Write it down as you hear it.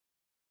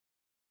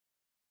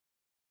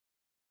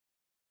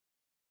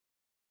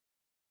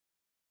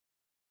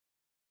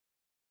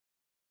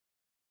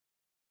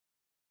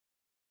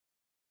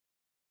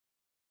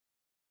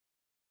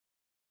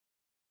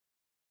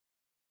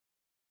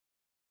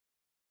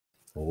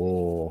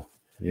Oh,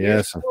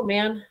 yes. Oh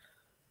man.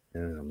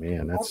 Oh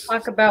man, I'll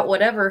talk about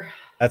whatever.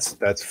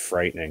 That's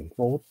frightening.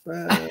 Well,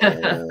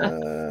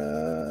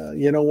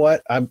 you know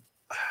what?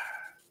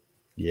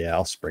 Yeah,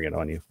 I'll spring it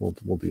on you.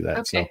 We'll do that.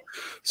 Okay.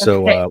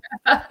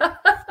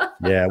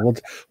 Yeah,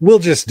 we'll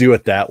just do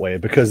it that way,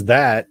 because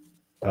that,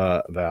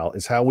 Val,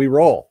 is how we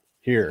roll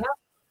here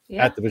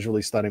at the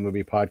Visually Stunning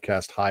Movie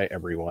Podcast. Hi,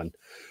 everyone.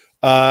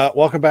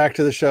 Welcome back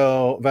to the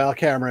show. Val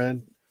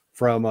Cameron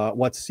from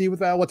What to See with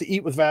Val, What to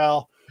Eat with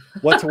Val,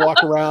 What to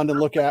Walk Around and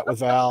Look at with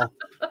Val,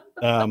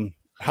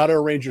 How to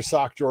Arrange Your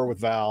Sock Drawer with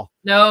Val.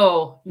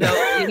 No.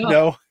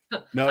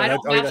 No, I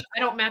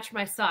don't match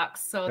my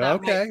socks, so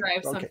that might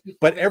drive some people.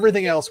 But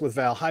everything else with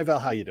Val. Hi, Val.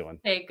 How you doing?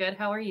 Hey, good.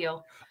 How are you?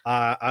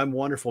 I'm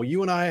wonderful.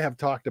 You and I have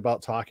talked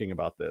about talking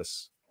about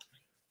this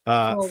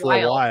for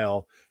a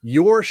while.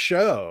 Your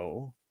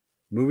show,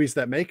 Movies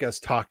That Make Us,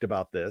 talked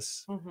about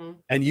this,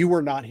 and you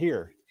were not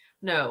here.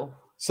 No.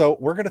 So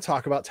we're going to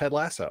talk about Ted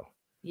Lasso.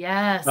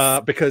 Yes.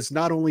 Because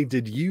not only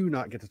did you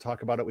not get to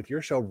talk about it with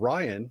your show,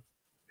 Ryan,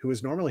 who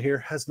is normally here,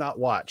 has not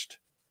watched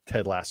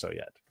Ted Lasso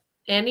yet.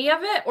 Any of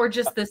it, or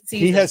just this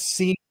season? He has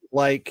seen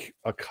like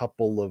a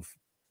couple of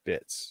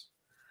bits.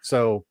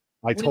 So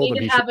I told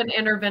him he should have an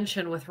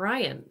intervention with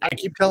Ryan. I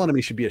keep telling him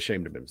he should be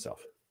ashamed of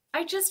himself.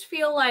 I just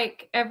feel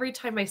like every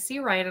time I see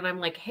Ryan and I'm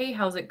like, hey,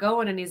 how's it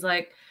going? And he's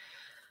like,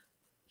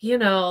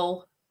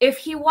 if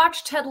he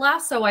watched Ted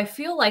Lasso, I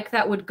feel like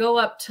that would go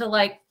up to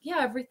like, yeah,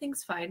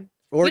 everything's fine.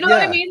 Or, you know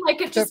what I mean? Like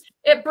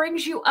it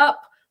brings you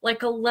up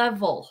like a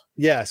level.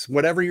 Yes.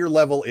 Whatever your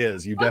level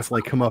is, you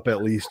definitely come up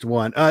at least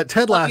one.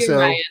 Ted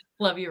Lasso.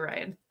 Love you,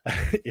 Ryan.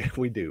 Yeah,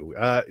 we do.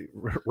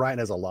 Ryan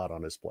has a lot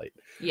on his plate.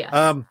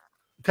 Yeah.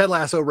 Ted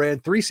Lasso ran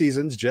 3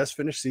 seasons, just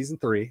finished season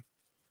 3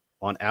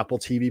 on Apple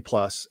TV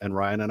Plus. And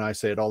Ryan and I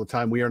say it all the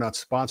time. We are not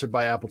sponsored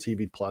by Apple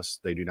TV Plus.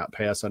 They do not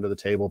pay us under the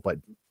table, but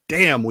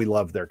damn, we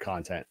love their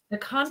content. The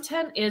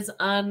content is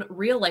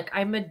unreal. Like,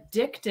 I'm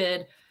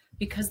addicted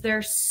because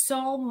there's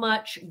so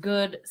much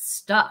good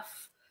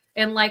stuff,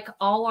 and like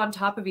all on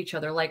top of each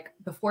other. Like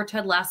before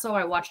Ted Lasso,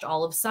 I watched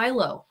all of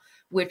Silo,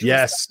 which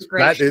was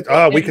great.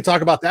 We could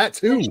talk about that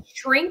too.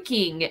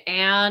 Shrinking,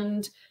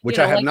 and which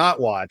I have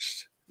not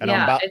watched, and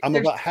I'm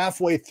about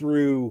halfway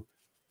through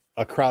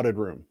A Crowded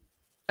Room.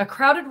 A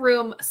Crowded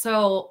Room.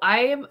 So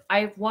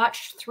I've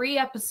watched 3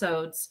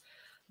 episodes,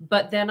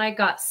 but then I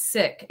got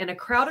sick. And A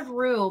Crowded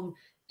Room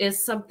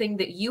is something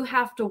that you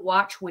have to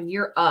watch when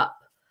you're up.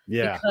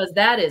 Yeah. Because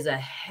that is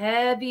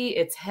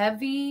it's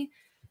heavy.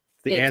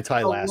 The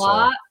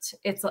anti-Lasso.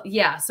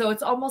 So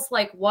it's almost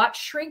like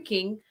watch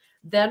Shrinking,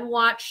 then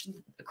watch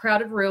A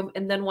Crowded Room,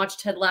 and then watch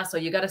Ted Lasso.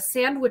 You got to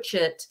sandwich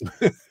it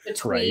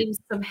between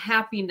some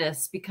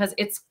happiness, because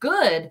it's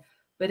good,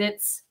 but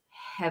it's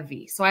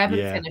heavy. So I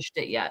haven't finished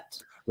it yet.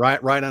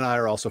 Ryan and I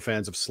are also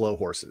fans of Slow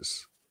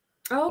Horses.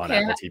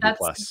 Okay,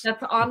 that's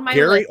on my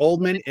Gary list.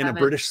 Oldman in a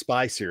British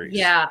spy series.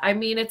 Yeah, I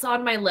mean, it's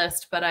on my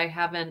list, but I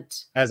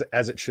haven't. As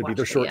it should be.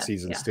 They're short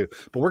seasons too.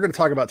 But we're going to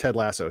talk about Ted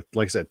Lasso.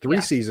 Like I said,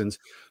 3 seasons,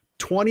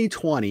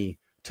 2020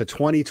 to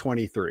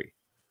 2023.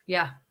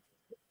 Yeah.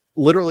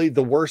 Literally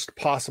the worst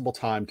possible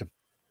time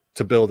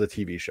to build a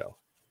TV show.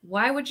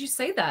 Why would you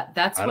say that?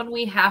 That's when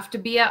we have to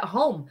be at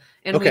home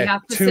and we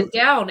have to sit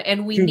down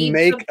and we need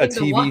make a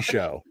TV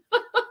show.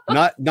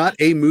 not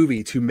a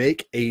movie, to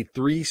make a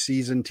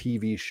 3-season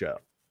TV show.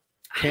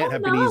 Can't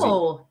have been easy.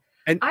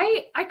 And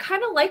I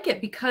kind of like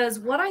it, because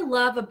what I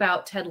love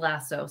about Ted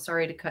Lasso,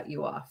 sorry to cut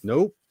you off.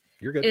 Nope,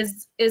 you're good.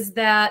 Is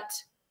that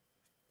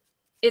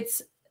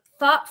it's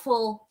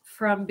thoughtful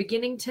from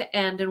beginning to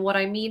end. And what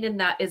I mean in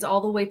that is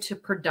all the way to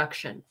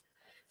production.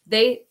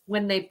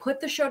 When they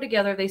put the show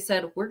together, they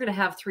said, we're going to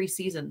have 3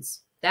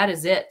 seasons. That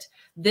is it.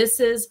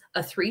 This is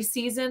a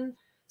 3-season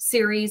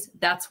series.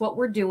 That's what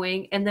we're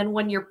doing. And then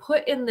when you're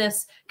put in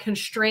this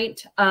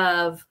constraint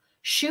of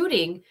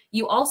shooting,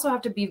 you also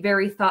have to be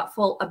very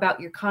thoughtful about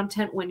your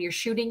content when you're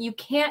shooting. You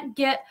can't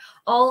get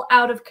all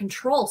out of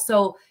control.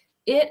 So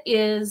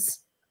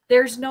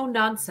there's no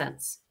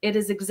nonsense. It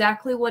is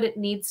exactly what it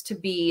needs to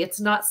be. It's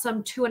not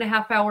some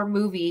 2.5-hour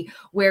movie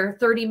where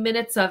 30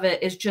 minutes of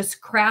it is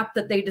just crap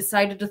that they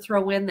decided to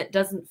throw in that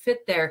doesn't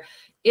fit there.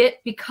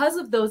 Because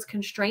of those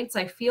constraints,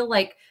 I feel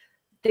like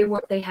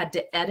they had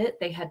to edit.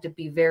 They had to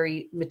be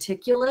very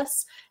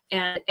meticulous,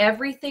 and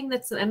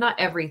not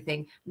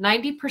everything,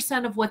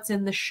 90% of what's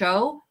in the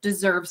show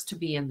deserves to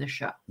be in the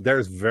show.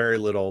 There's very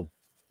little.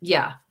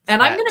 Yeah.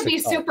 And I'm going to be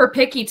super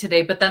picky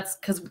today, but that's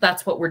because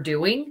that's what we're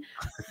doing,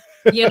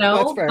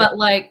 but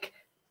like,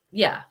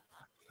 yeah.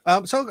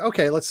 So,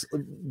 okay, let's,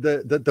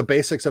 the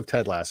basics of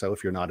Ted Lasso.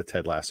 If you're not a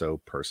Ted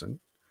Lasso person,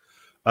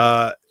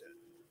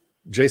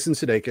 Jason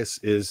Sudeikis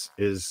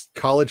is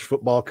college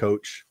football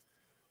coach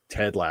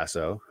Ted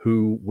Lasso,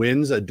 who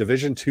wins a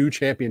Division II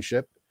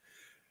championship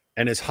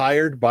and is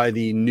hired by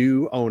the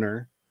new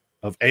owner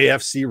of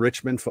AFC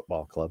Richmond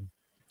Football Club.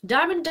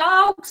 Diamond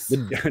Dogs.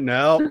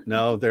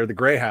 No, they're the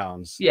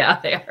Greyhounds. Yeah,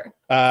 they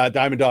are.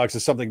 Diamond Dogs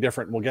is something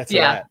different. We'll get to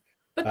that.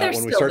 But there's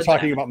when we still start the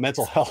talking Diamond about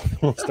mental Dogs.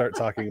 health, we'll start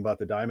talking about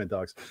the Diamond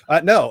Dogs.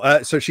 No,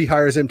 so she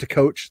hires him to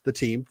coach the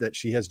team that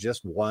she has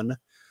just won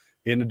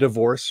in a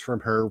divorce from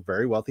her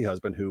very wealthy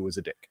husband, who was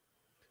a dick.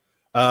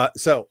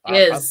 So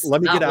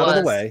let me get out of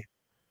the way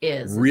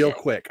real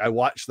quick. I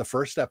watched the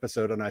first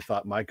episode and I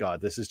thought, my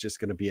God, this is just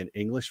going to be an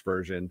English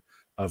version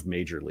of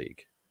Major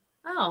League.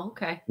 Oh,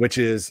 okay. Which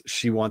is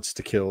she wants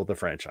to kill the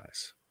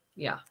franchise.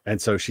 Yeah.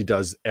 And so she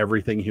does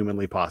everything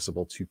humanly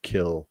possible to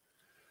kill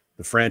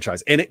the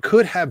franchise. And it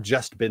could have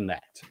just been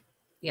that.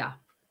 Yeah.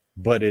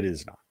 But it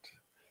is not.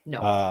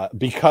 No.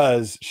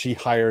 Because she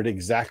hired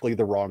exactly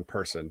the wrong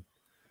person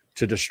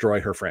to destroy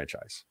her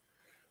franchise.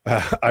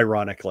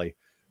 Ironically.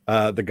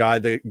 The guy,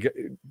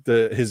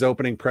 his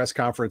opening press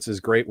conference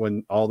is great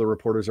when all the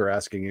reporters are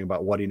asking him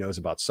about what he knows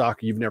about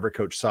soccer. You've never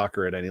coached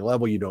soccer at any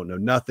level. You don't know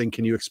nothing.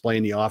 Can you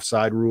explain the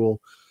offside rule?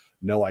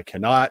 No, I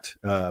cannot.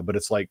 But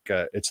it's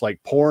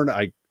like porn.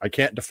 I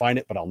can't define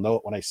it, but I'll know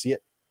it when I see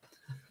it.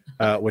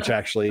 Which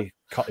actually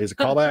is a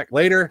callback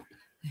later.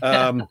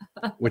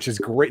 Which is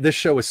great. This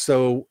show is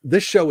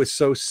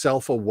so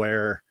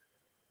self-aware,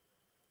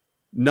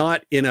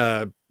 not in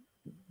a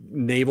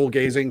navel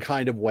gazing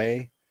kind of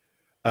way.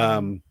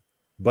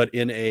 But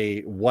in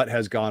a what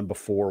has gone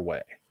before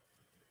way.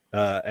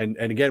 And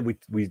again,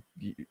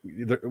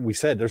 we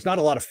said there's not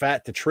a lot of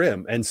fat to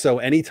trim. And so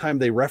anytime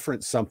they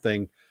reference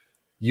something,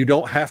 you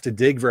don't have to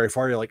dig very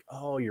far. You're like,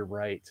 oh, you're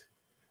right.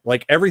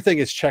 Like everything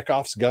is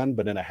Chekhov's gun,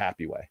 but in a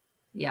happy way.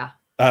 Yeah.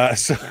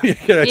 So yeah.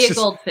 You know, be a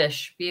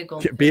goldfish. Be a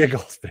goldfish. Be a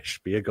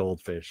goldfish. Be a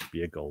goldfish.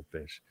 Be a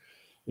goldfish.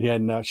 Yeah,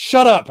 and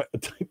shut up,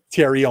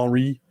 Thierry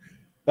Henry.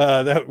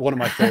 That one of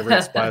my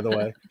favorites, by the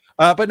way.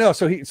 But no,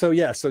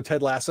 so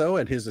Ted Lasso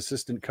and his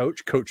assistant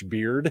coach, Coach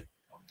Beard,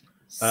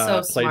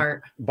 so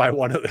smart, by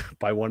one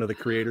of the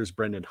creators,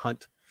 Brendan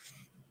Hunt,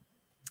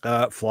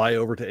 fly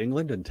over to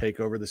England and take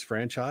over this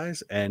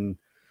franchise. And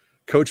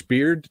Coach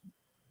Beard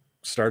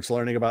starts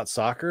learning about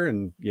soccer,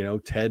 and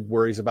Ted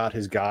worries about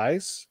his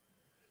guys.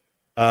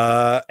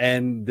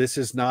 And this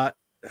is not,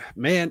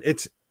 man,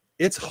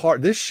 it's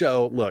hard. This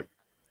show, look,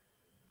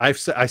 I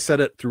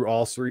said it through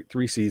all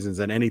three seasons,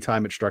 and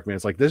anytime it struck me,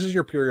 it's like, this is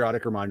your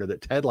periodic reminder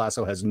that Ted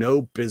Lasso has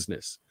no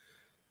business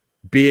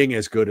being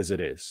as good as it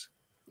is.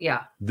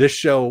 Yeah. This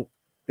show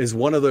is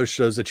one of those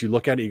shows that you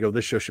look at it, you go,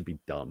 this show should be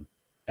dumb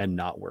and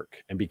not work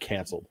and be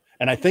canceled.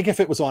 And I think if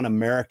it was on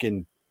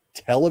American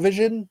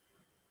television,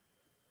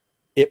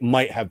 it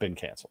might have been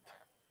canceled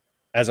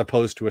as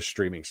opposed to a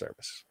streaming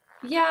service.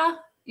 Yeah.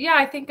 Yeah,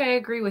 I think I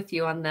agree with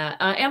you on that.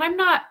 And I'm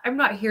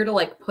not here to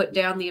like put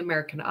down the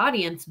American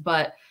audience,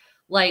 but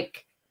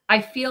like,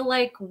 I feel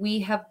like we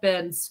have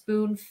been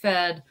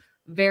spoon-fed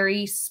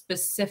very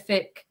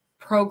specific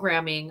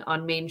programming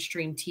on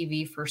mainstream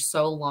TV for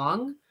so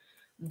long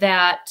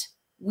that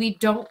we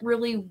don't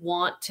really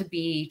want to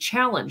be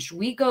challenged.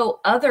 We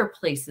go other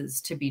places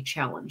to be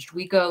challenged.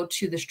 We go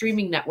to the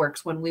streaming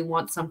networks when we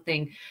want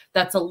something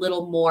that's a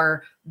little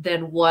more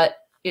than what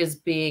is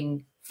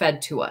being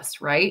fed to us,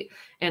 right?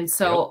 And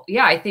so,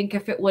 yeah, I think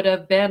if it would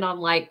have been on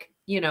like,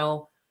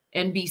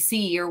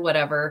 NBC or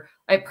whatever,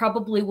 it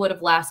probably would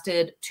have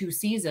lasted 2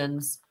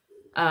 seasons,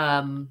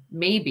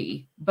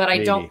 maybe. But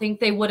I don't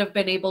think they would have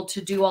been able to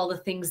do all the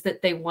things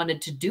that they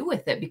wanted to do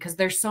with it, because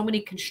there's so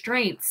many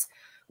constraints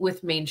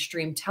with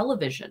mainstream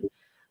television,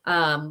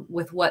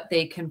 with what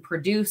they can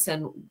produce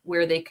and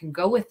where they can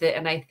go with it.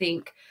 And I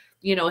think,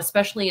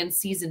 especially in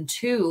season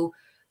 2,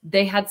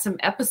 they had some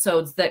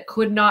episodes that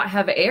could not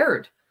have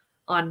aired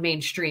on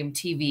mainstream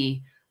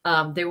TV.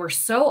 They were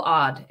so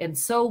odd and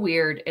so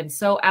weird and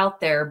so out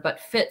there, but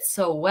fit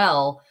so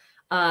well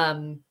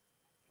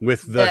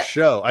with the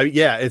show.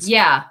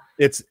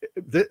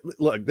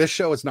 Look, this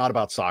show is not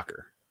about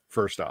soccer.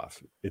 First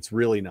off, it's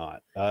really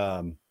not.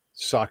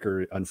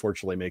 Soccer,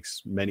 unfortunately,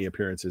 makes many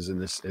appearances in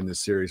this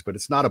series, but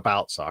it's not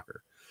about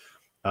soccer.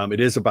 It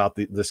is about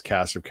this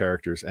cast of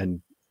characters,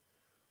 and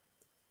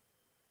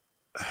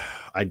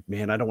I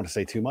don't want to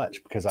say too much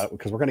because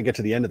we're going to get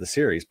to the end of the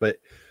series, but.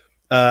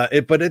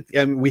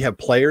 And we have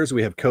players,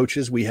 we have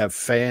coaches, we have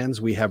fans,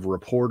 we have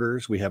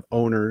reporters, we have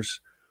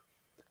owners,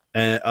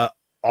 and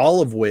all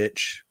of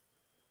which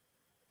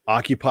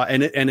occupy.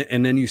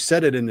 And then you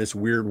set it in this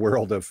weird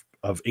world of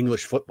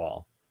English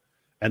football,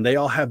 and they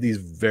all have these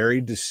very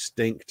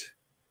distinct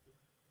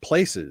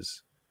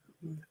places.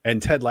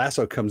 And Ted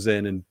Lasso comes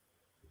in and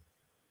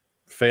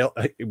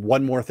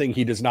one more thing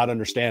he does not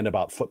understand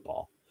about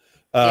football.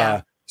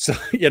 So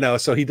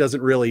he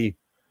doesn't really,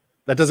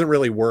 that doesn't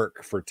really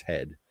work for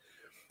Ted.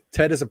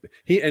 Ted is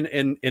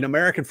in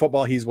American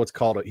football, he's what's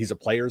called he's a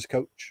player's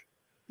coach.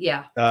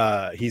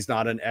 Yeah. He's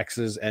not an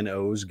X's and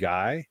O's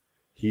guy.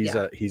 He's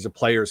a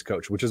player's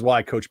coach, which is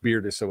why Coach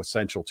Beard is so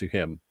essential to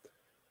him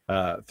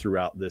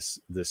throughout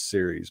this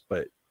series.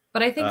 But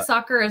I think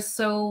soccer is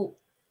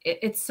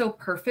it's so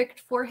perfect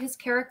for his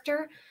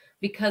character,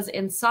 because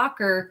in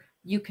soccer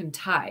you can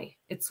tie.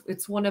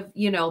 It's one of,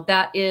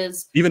 that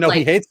is, even though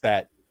he hates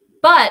that.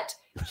 But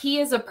he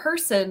is a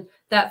person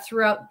that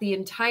throughout the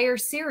entire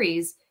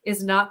series,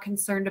 is not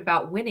concerned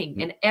about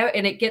winning.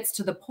 And it gets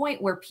to the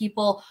point where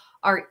people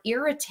are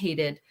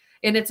irritated.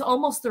 And it's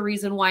almost the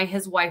reason why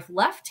his wife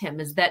left him,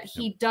 is that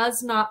he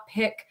does not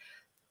pick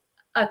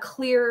a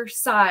clear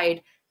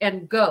side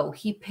and go.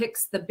 He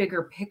picks the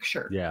bigger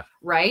picture. Yeah.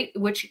 Right.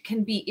 Which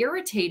can be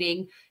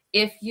irritating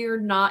if you're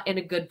not in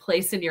a good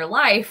place in your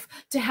life,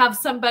 to have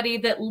somebody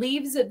that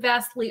leaves it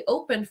vastly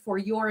open for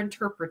your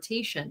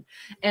interpretation.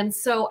 And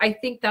so I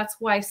think that's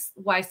why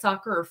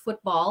soccer or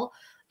football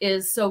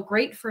is so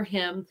great for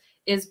him,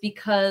 is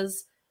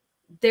because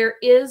there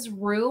is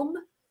room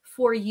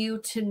for you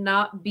to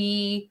not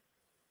be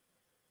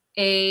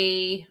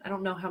I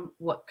don't know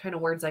what kind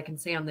of words I can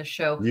say on this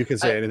show. You can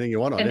say anything you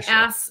want on this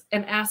show.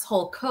 An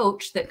asshole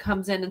coach that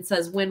comes in and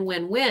says win,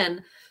 win,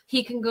 win.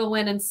 He can go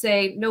in and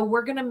say, no,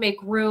 we're going to make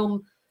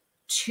room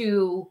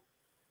to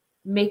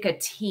make a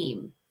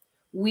team.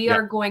 We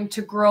are going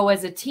to grow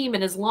as a team.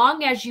 And as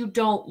long as you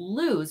don't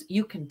lose,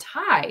 you can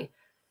tie,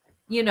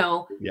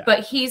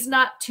 but he's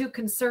not too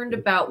concerned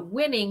about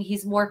winning.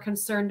 He's more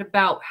concerned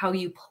about how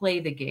you play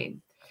the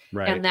game.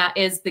 Right. And that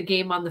is the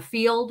game on the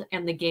field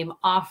and the game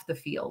off the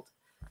field.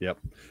 Yep.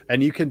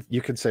 And you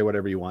can say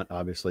whatever you want,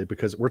 obviously,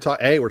 because we're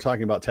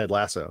talking about Ted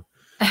Lasso.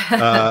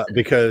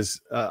 Because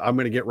I'm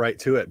going to get right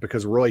to it,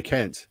 because Roy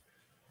Kent.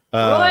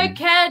 Roy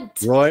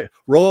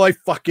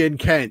fucking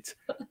Kent.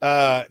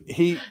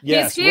 He's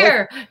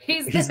here. Roy,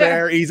 he's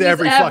there. He's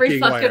every fucking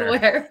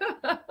where.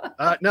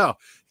 No.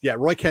 Yeah.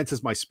 Roy Kent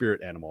is my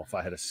spirit animal. If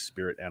I had a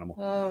spirit animal.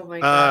 Oh my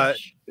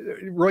gosh.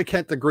 Roy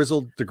Kent, the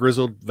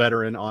grizzled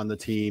veteran on the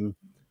team,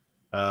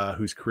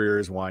 whose career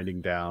is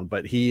winding down,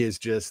 but he is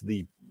just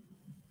the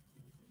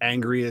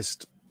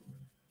angriest,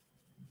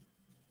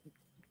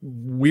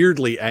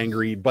 weirdly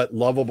angry but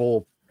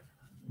lovable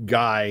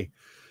guy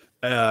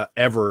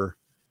ever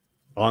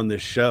on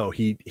this show.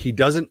 He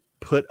doesn't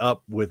put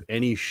up with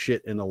any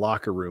shit in the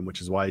locker room,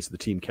 which is why he's the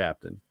team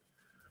captain.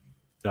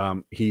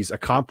 He's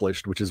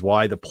accomplished, which is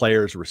why the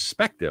players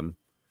respect him.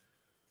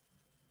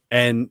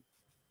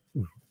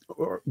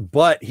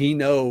 But he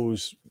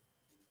knows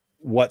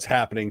what's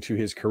happening to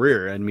his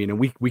career. I mean, and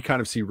we kind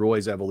of see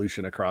Roy's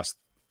evolution across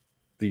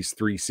these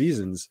 3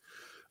 seasons.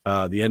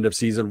 The end of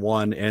season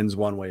 1 ends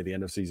one way, the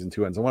end of season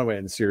 2 ends one way,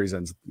 and the series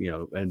ends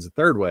the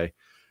third way.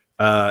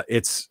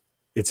 It's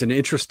an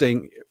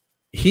interesting,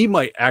 he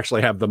might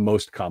actually have the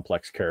most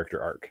complex character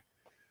arc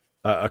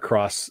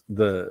across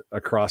the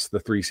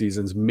 3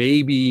 seasons.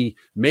 Maybe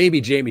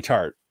Jamie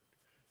Tart,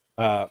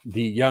 the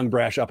young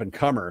brash up and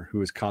comer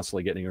who is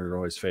constantly getting in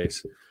Roy's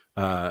face,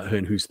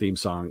 and whose theme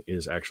song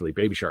is actually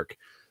Baby Shark,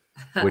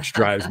 which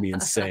drives me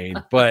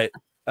insane. But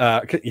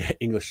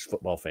English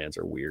football fans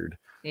are weird.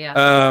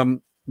 Yeah.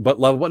 But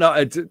lovable. No,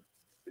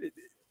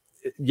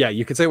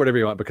 you can say whatever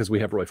you want, because we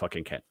have Roy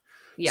fucking Kent.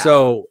 Yeah.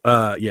 So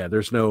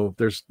there's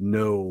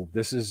no.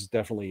 This is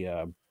definitely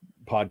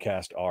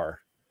podcast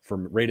R,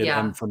 from rated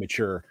M for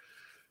mature.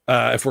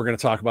 If we're going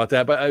to talk about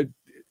that, but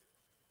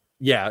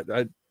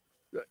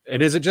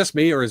and is it just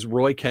me, or is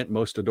Roy Kent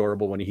most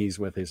adorable when he's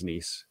with his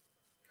niece?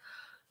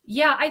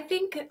 Yeah, I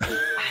think.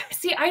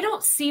 See, I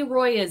don't see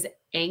Roy as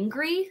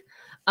angry.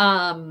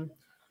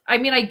 I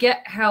mean, I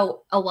get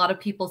how a lot of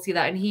people see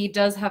that, and he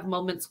does have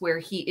moments where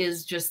he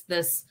is just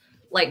this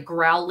like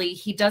growly.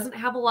 He doesn't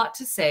have a lot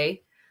to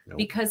say. Nope.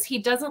 Because he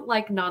doesn't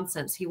like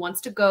nonsense. He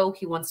wants to go.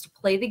 He wants to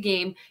play the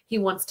game. He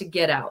wants to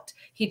get out.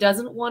 He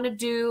doesn't want to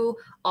do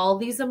all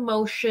these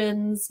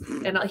emotions.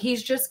 And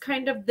he's just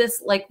kind of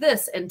this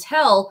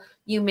until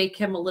you make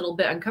him a little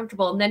bit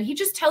uncomfortable. And then he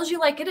just tells you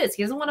like it is.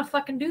 He doesn't want to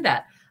fucking do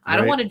that. I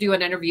don't want to do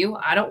an interview.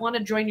 I don't want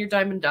to join your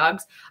Diamond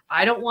Dogs.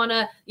 I don't want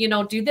to,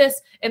 do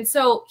this. And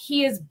so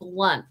he is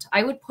blunt.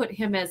 I would put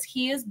him as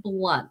he is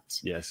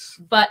blunt.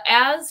 Yes. But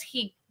as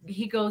he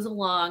goes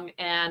along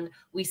and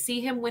we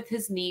see him with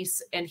his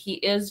niece, and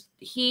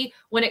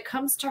when it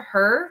comes to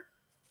her,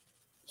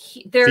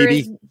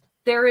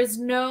 there is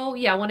no,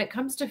 when it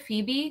comes to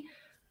Phoebe,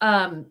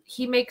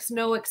 he makes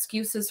no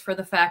excuses for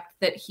the fact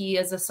that he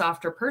is a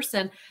softer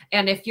person.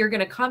 And if you're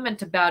going to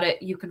comment about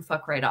it, you can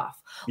fuck right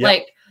off.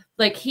 Yep.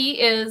 Like he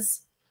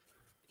is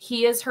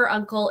her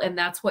uncle, and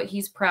that's what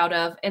he's proud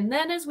of. And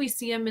then as we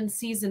see him in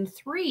season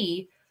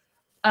 3,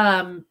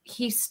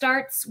 we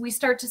start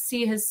to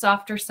see his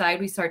softer side.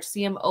 We start to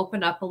see him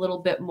open up a little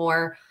bit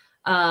more.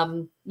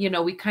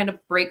 We kind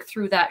of break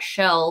through that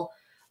shell.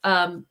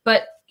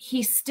 But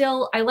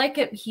I like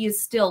it. He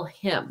is still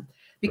him,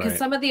 because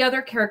some of the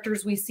other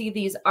characters, we see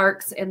these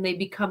arcs and they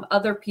become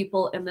other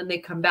people and then they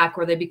come back,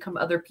 or they become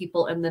other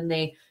people and then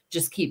they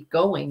just keep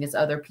going as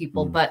other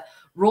people. But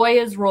Roy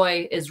is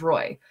Roy,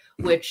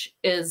 which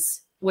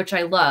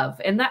I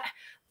love. And that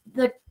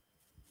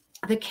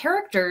the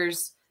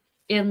characters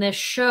in this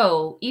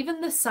show, even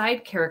the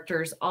side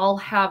characters, all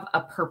have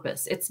a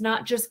purpose. It's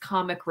not just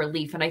comic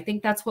relief. And I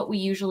think that's what we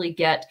usually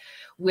get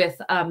with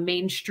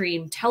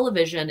mainstream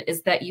television,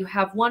 is that you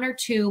have 1 or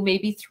 2,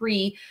 maybe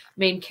 3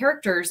 main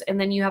characters, and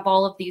then you have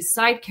all of these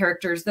side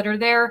characters that are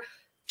there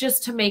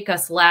just to make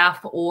us laugh,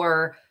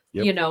 or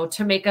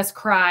to make us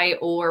cry,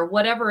 or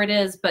whatever it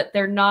is, but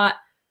they're not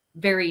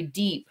very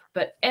deep,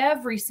 but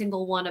every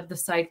single one of the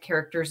side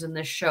characters in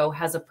this show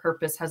has a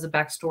purpose, has a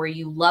backstory.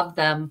 You love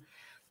them.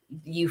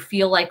 You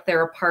feel like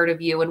they're a part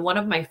of you. And one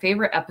of my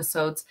favorite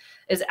episodes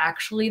is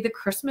actually the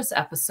Christmas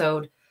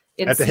episode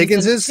at the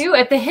Higginses.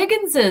 At the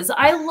Higginses.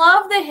 I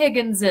love the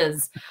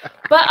Higginses,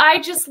 but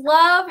I just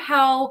love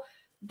how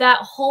that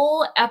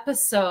whole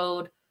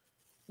episode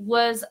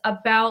was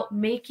about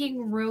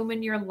making room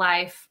in your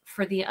life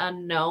for the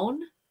unknown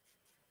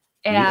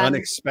and the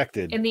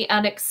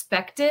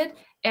unexpected.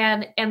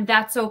 And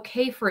that's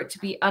okay for it to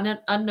be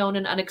unknown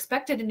and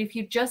unexpected. And if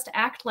you just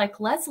act like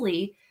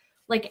Leslie,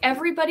 like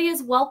everybody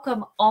is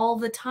welcome all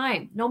the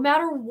time, no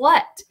matter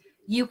what.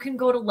 You can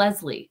go to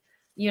Leslie,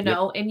 you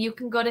know, and you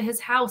can go to his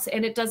house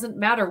and it doesn't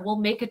matter. We'll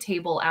make a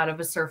table out of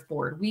a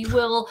surfboard. We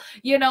will,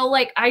 you know,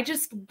 like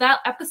that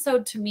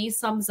episode to me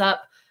sums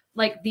up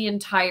like the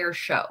entire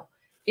show.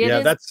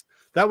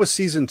 That was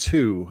season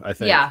 2, I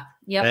think. Yeah.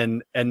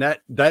 Yep. And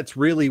that's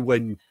really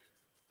when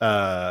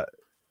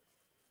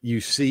you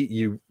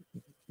see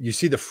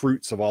the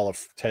fruits of all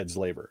of Ted's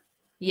labor.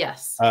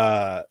 Yes.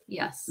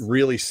 Yes.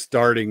 Really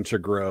starting to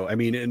grow. I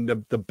mean,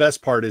 and the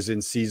best part is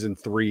in season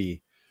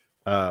 3,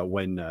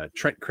 when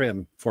Trent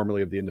Krim,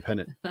 formerly of the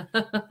Independent,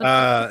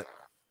 the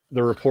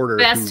reporter,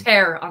 best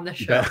hair on the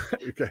show.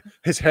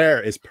 His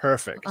hair is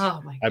perfect.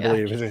 Oh my god! I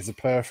believe it's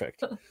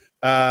perfect.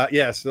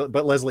 Yes,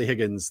 but Leslie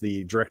Higgins,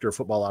 the director of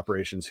football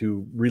operations,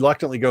 who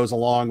reluctantly goes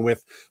along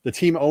with the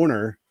team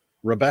owner,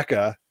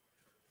 Rebecca,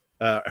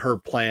 her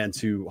plan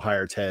to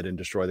hire Ted and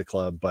destroy the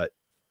club, but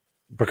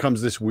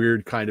becomes this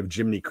weird kind of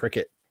Jiminy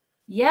Cricket.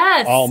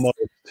 Yes. Almost.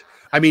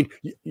 I mean,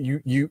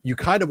 you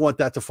kind of want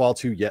that to fall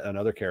to yet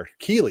another character,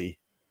 Keely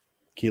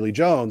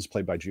Jones,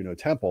 played by Juno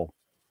Temple,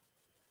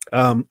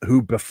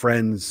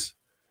 who's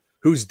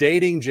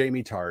dating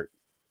Jamie Tart.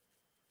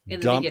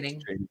 In the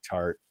beginning. Jamie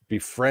Tart,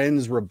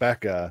 befriends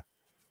Rebecca,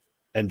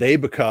 and they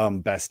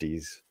become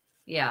besties.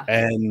 Yeah.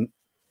 And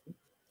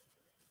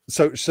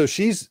so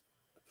she's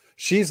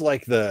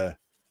like that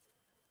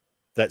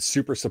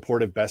super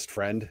supportive best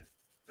friend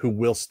who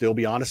will still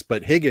be honest,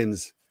 but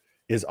Higgins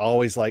is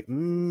always like,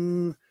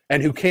 and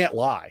who can't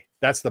lie.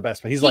 That's the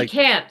best. He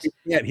can't.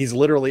 He's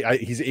literally,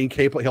 he's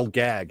incapable. He'll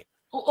gag,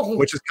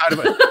 which is kind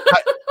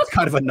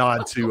of a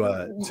nod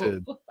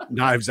to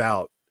Knives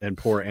Out and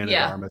poor Anna de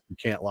Armas, who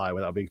can't lie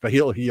without being. But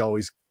he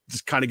always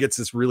just kind of gets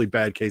this really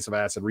bad case of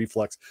acid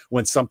reflux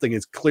when something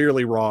is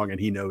clearly wrong and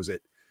he knows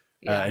it,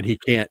 and he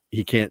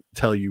can't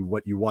tell you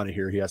what you want to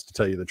hear. He has to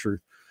tell you the truth.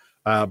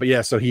 But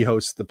yeah, so he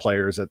hosts the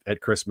players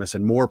at Christmas,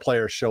 and more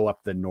players show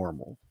up than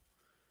normal.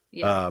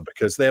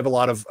 Because they have a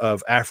lot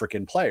of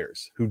African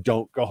players who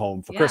don't go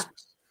home for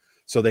Christmas.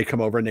 So they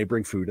come over and they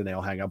bring food and they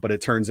all hang out. But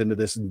it turns into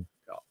this,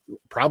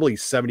 probably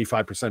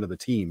 75% of the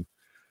team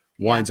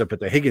winds up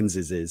at the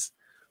Higginses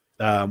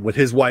with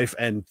his wife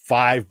and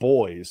 5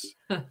 boys.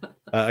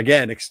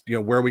 Again,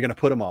 where are we going to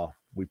put them all?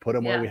 We put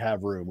them where we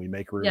have room. We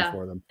make room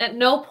for them. At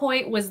no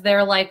point was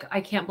there like,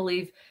 I can't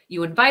believe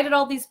you invited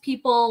all these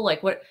people.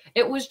 Like what?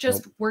 It was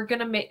just, we're going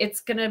to make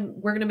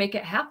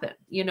it happen,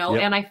 you know?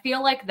 And I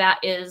feel like that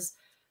is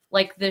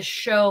like this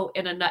show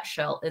in a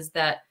nutshell, is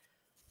that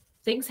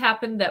things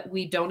happen that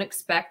we don't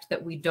expect,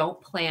 that we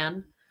don't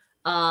plan.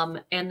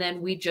 And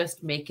then we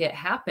just make it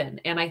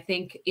happen. And I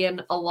think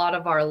in a lot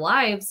of our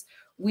lives,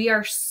 we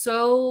are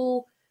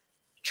so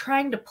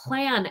trying to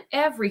plan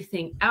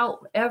everything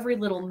out every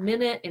little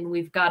minute, and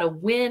we've got to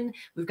win.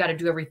 We've got to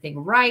do everything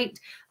right.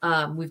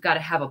 We've got to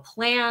have a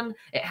plan.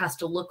 It has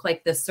to look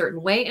like this certain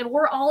way. And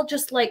we're all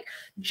just like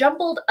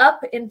jumbled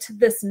up into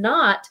this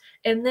knot.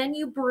 And then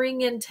you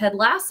bring in Ted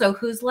Lasso,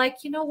 who's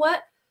like, you know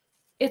what?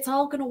 It's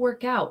all going to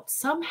work out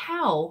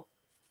somehow.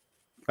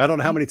 I don't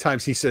know how many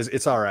times he says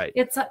it's all right.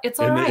 It's all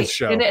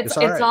right. And it's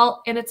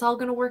all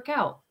going to work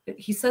out.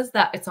 He says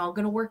that it's all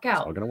going to work out.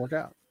 It's all going to work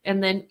out.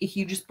 And then if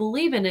you just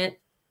believe in it,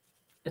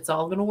 it's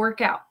all going to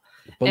work out.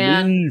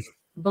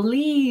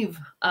 Believe.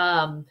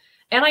 And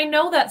I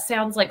know that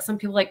sounds like some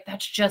people like,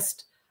 that's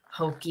just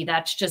hokey.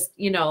 That's just,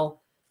 if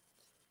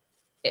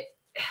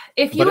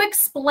you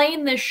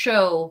explain this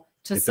show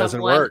to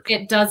someone,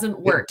 it doesn't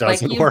work.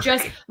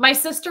 My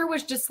sister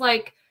was just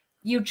like,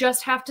 you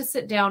just have to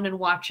sit down and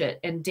watch it.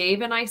 And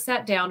Dave and I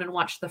sat down and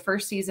watched the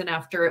first season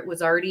after it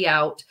was already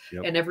out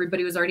and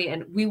everybody was already,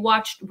 and we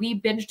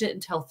binged it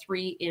until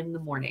 3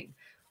 a.m.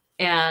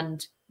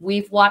 And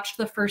we've watched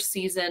the first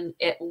season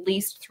at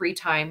least 3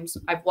 times.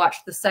 I've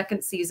watched the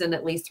second season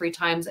at least 3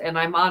 times, and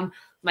I'm on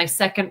my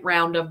second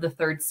round of the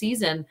 3rd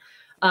season,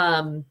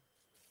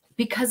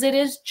 because it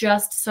is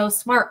just so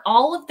smart.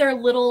 All of their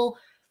little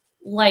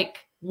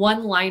like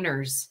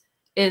one-liners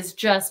is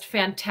just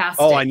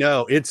fantastic. Oh, I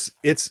know. It's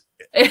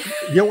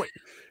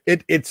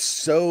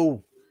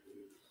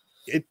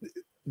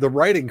the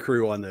writing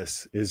crew on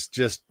this is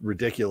just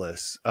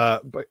ridiculous.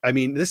 But I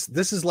mean, this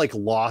is like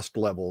Lost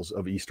levels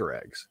of Easter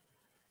eggs.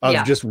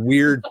 Of just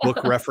weird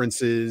book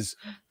references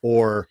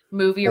or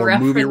movie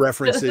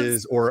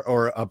references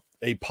or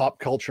a pop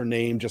culture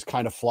name just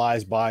kind of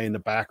flies by in the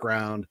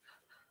background,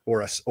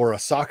 or a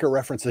soccer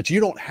reference that you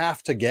don't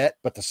have to get,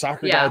 but the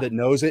soccer guy that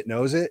knows it.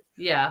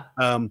 Yeah.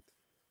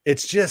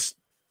 it's just,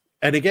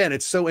 and again,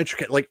 it's so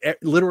intricate. Like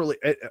literally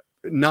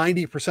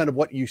 90% of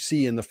what you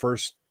see in the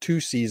first 2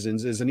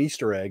 seasons is an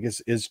Easter egg,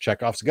 is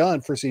Chekhov's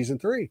gun for season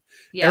 3.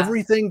 Yeah.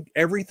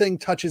 Everything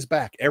touches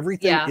back.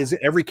 Everything is,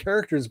 every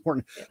character is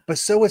important, but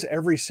so is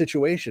every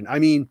situation. I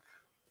mean,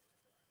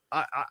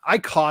 I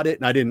caught it,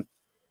 and I didn't.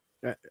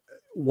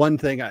 One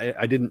thing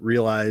I didn't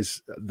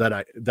realize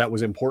that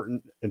was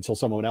important until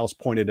someone else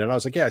pointed it out. I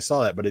was like, yeah, I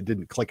saw that, but it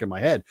didn't click in my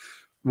head.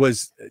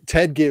 Was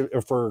Ted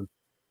for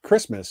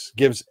Christmas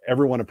gives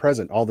everyone a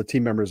present, all the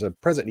team members a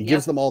present. He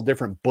gives them all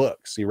different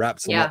books. He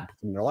wraps them up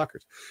in their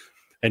lockers.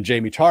 And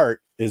Jamie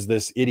Tart is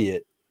this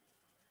idiot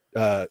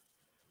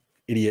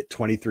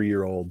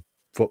 23-year-old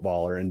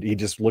footballer, and he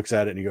just looks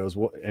at it and he goes,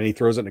 "What?" And he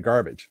throws it in the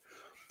garbage.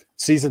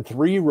 Season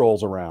 3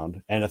 rolls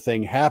around and a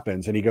thing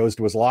happens, and he goes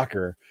to his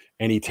locker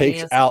and he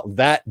takes out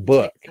that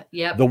book,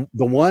 the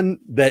one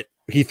that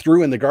he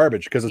threw in the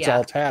garbage because it's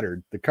all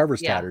tattered, the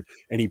cover's tattered,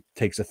 and he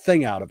takes a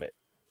thing out of it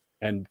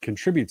and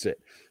contributes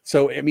it.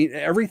 So I mean,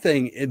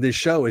 everything in this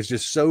show is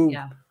just so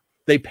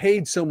they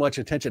paid so much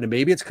attention, and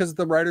maybe it's because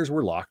the writers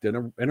were locked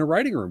in a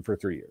writing room for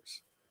 3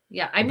 years.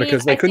 Yeah, I mean,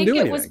 because I think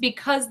it was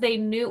because they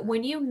knew,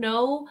 when you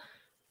know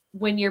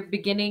when you're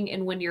beginning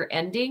and when you're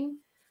ending,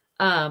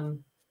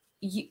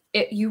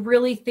 you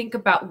really think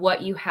about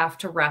what you have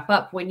to wrap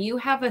up. When you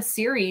have a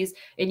series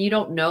and you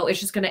don't know,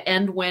 it's just going to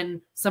end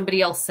when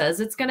somebody else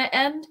says it's going to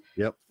end.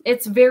 Yep.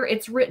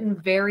 It's written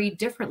very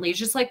differently. It's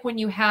just like when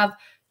you have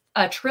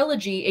a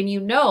trilogy and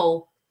you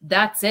know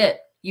that's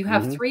it. You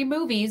have 3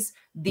 movies.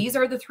 These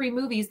are the 3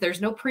 movies.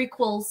 There's no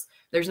prequels.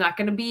 There's not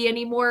going to be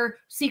any more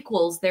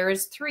sequels. There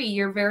is 3.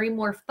 You're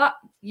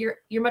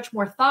you're much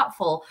more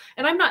thoughtful.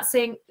 And I'm not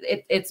saying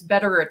it's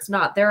better or it's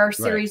not. There are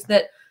series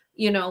that,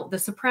 you know, The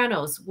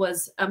Sopranos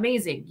was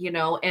amazing, you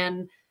know,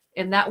 and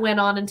that went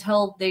on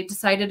until they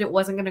decided it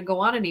wasn't going to go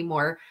on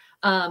anymore.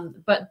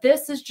 But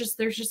this is just,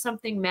 there's just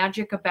something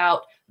magic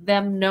about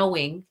them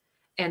knowing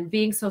and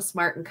being so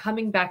smart and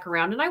coming back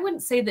around. And I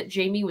wouldn't say that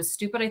Jamie was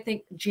stupid. I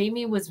think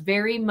Jamie was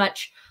very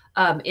much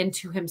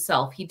into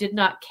himself. He did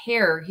not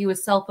care. He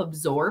was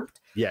self-absorbed.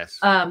 Yes.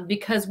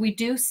 Because we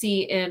do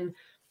see in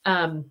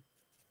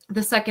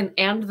the second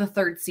and the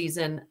third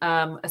season,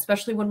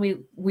 especially when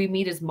we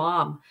meet his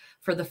mom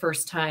for the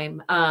first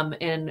time.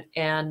 And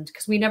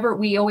because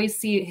we always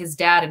see his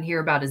dad and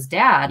hear about his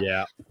dad.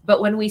 Yeah. But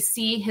when we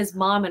see his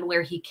mom and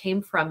where he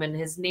came from and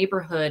his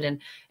neighborhood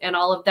and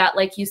all of that,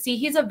 like, you see,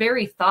 he's a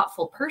very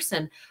thoughtful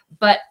person,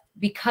 but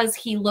because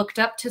he looked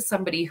up to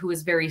somebody who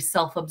was very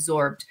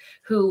self-absorbed,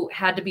 who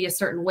had to be a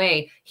certain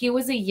way, he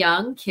was a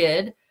young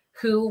kid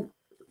who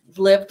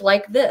lived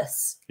like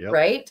this,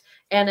 right?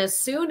 And as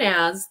soon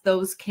as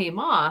those came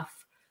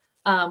off,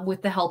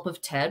 with the help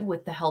of Ted,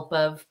 with the help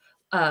of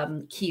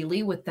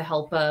Keeley, with the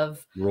help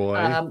of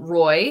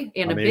Roy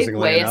in a big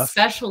way,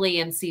 especially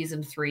in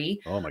season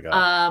 3. Oh my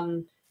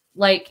God.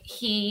 Like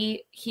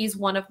he's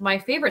one of my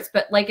favorites.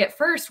 But like at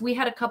first we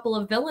had a couple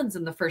of villains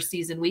in the first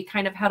season. We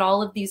kind of had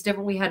all of these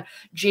different, we had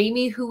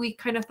Jamie, who we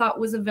kind of thought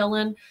was a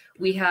villain.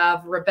 We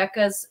have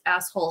Rebecca's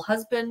asshole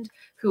husband,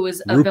 who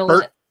is a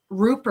villain.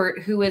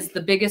 Rupert, who is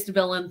the biggest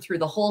villain through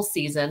the whole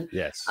season.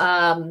 Yes.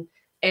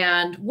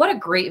 And what a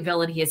great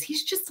villain he is.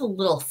 He's just a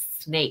little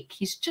snake.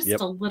 He's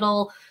just a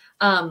little,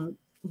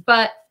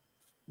 but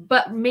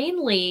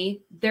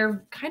mainly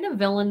they're kind of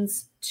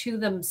villains to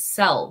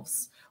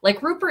themselves.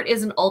 Like Rupert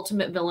is an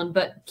ultimate villain,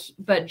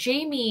 but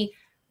Jamie,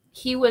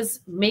 he was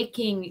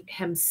making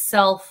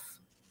himself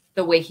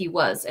the way he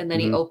was. And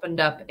then he opened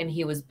up and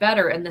he was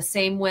better. And the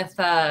same with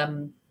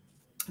the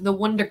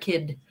Wonder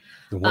Kid.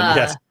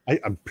 Yes,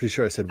 I'm pretty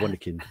sure I said Wonder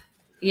Kid.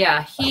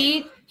 Yeah,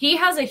 he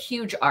has a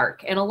huge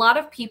arc, and a lot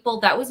of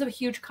people, that was a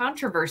huge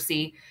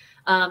controversy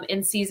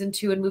in season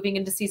 2 and moving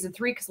into season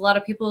 3, because a lot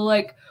of people are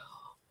like,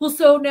 well,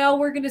 so now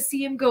we're going to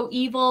see him go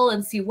evil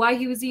and see why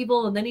he was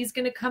evil, and then he's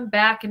going to come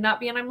back and not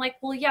be. And I'm like,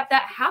 well, yeah,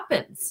 that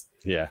happens.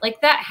 Yeah, like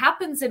that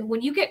happens. And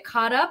when you get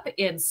caught up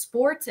in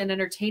sports and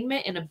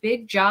entertainment in a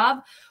big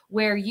job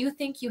where you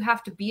think you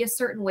have to be a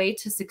certain way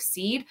to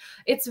succeed,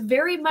 it's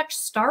very much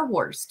Star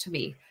Wars to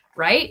me.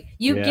 Right?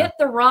 You get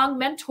the wrong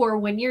mentor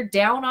when you're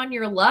down on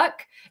your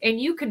luck and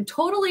you can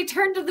totally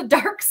turn to the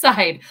dark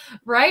side.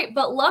 Right?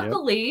 But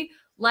luckily,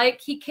 like,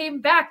 he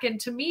came back. And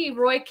to me,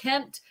 Roy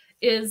Kent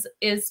is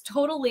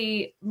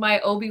totally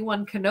my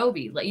Obi-Wan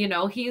Kenobi. You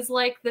know, he's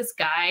like this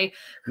guy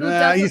who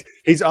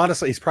he's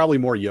honestly, he's probably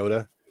more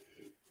Yoda.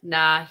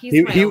 Nah,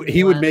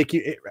 he would make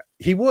you,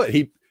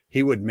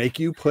 he would make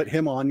you put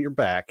him on your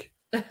back.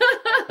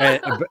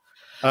 But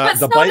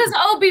so does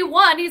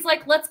Obi-Wan. He's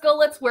like, let's go,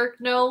 let's work.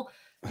 No,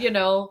 you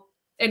know,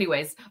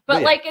 anyways,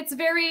 but like, it's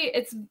very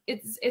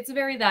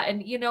that,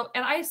 and you know,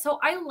 and I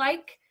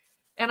like,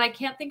 and I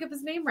can't think of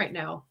his name right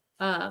now.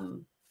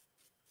 The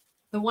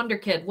Wonder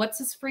Kid. What's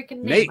his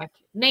freaking name?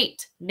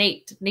 Nate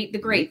the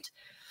Great.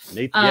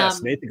 Nate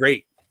the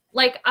Great.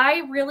 Like, I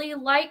really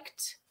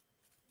liked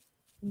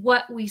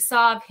what we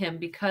saw of him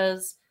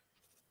because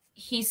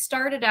he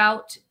started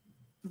out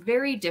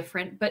very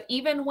different, but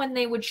even when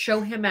they would show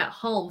him at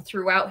home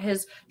throughout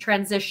his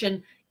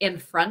transition in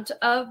front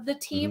of the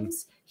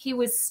teams, he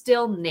was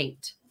still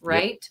Nate,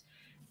 right?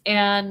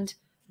 Yep.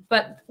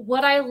 But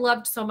what I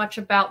loved so much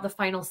about the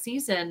final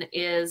season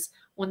is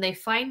when they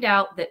find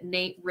out that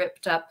Nate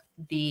ripped up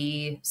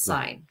the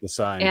sign. The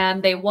sign.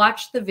 And they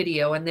watch the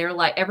video and they're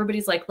like,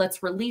 everybody's like,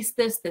 let's release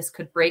this. This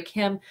could break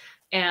him.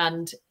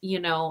 And, you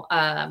know,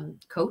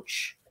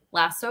 Coach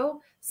Lasso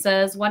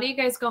says, why don't you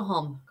guys go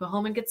home? Go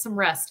home and get some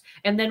rest.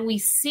 And then we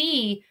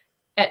see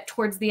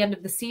towards the end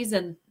of the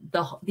season,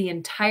 the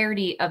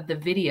entirety of the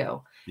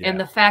video. Yeah. And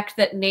the fact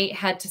that Nate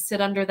had to sit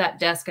under that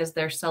desk as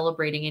they're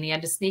celebrating and he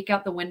had to sneak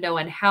out the window,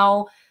 and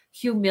how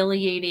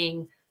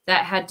humiliating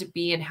that had to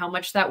be and how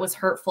much that was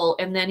hurtful.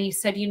 And then he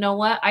said, you know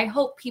what? I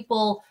hope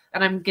people,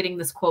 and I'm getting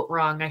this quote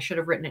wrong, I should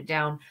have written it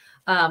down,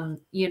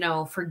 you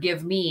know,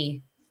 forgive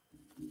me,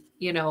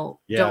 you know,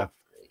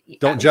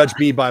 don't judge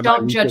me by my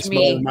worst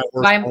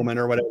moment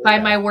or whatever. By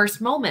my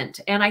worst moment.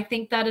 And I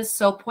think that is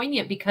so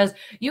poignant because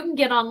you can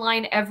get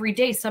online every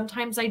day.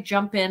 Sometimes I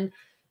jump in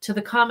to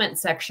the comment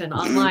section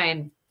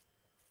online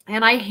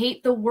and I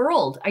hate the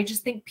world. I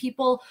just think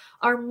people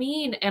are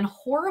mean and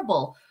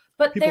horrible,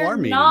 but they're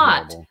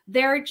not.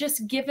 They're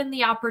just given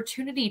the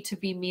opportunity to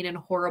be mean and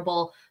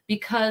horrible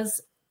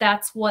because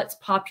that's what's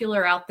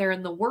popular out there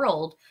in the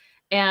world.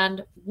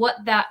 And what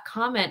that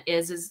comment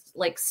is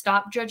like,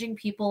 stop judging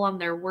people on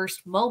their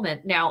worst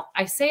moment. Now,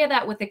 I say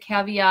that with a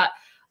caveat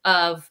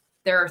of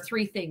there are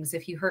three things: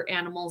 if you hurt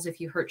animals,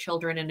 if you hurt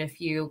children, and if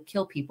you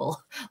kill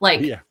people.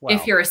 Like,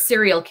 if you're a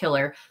serial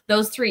killer,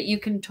 those three, you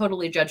can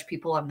totally judge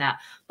people on that.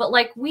 But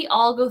like, we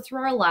all go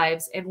through our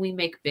lives and we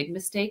make big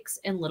mistakes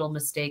and little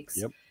mistakes.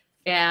 Yep.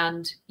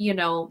 And, you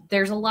know,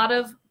 there's a lot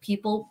of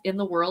people in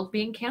the world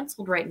being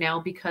canceled right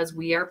now because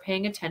we are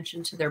paying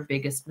attention to their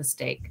biggest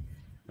mistake.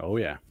 Oh,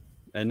 yeah.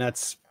 And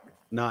that's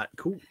not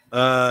cool.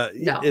 No.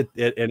 And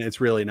it's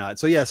really not.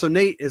 So yeah, so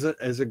Nate is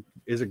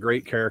a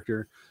great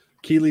character.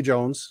 Keely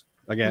Jones,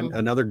 again,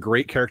 another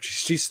great character.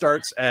 She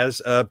starts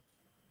as a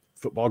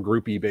football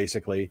groupie,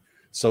 basically,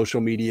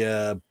 social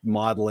media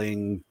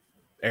modeling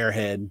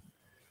airhead.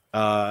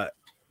 But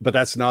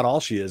that's not all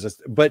she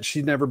is. But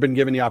she's never been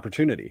given the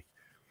opportunity.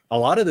 A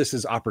lot of this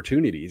is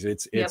opportunities.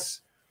 It's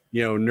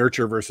you know,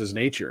 nurture versus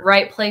nature.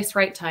 Right place,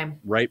 right time.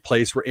 Right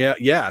place.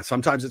 Yeah.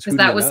 Sometimes it's who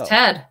that was know.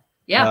 Ted.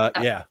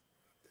 Yeah.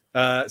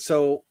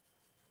 So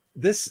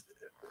this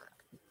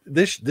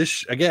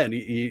again,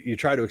 you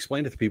try to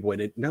explain it to people,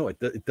 and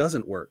it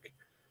doesn't work.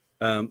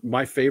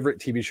 My favorite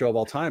TV show of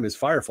all time is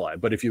Firefly,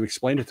 but if you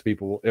explain it to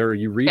people or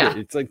you read it,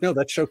 it's like, no,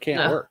 that show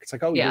can't work. It's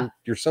like, oh,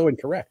 you're so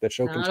incorrect. That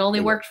show it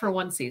only worked for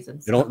one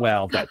season. So.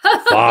 That's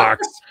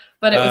Fox.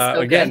 But it was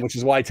so again, good. Which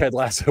is why Ted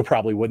Lasso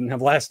probably wouldn't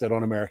have lasted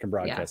on American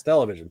broadcast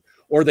television,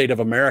 or they'd have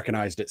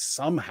Americanized it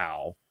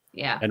somehow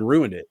and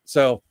ruined it.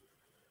 So,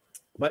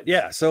 but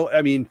yeah, so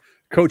I mean,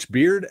 Coach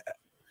Beard,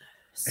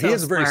 he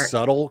has a very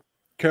subtle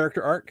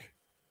character arc.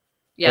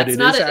 Yeah, but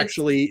it is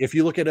actually, if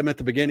you look at him at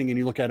the beginning and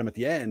you look at him at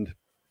the end,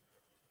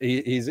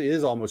 he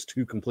is almost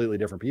two completely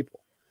different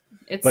people.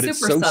 It's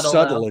so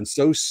subtle and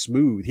so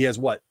smooth. He has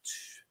what,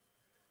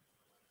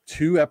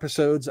 2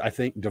 episodes I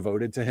think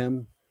devoted to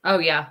him. Oh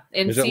yeah,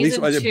 in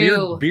season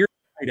 2, Beard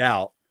Night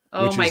Out.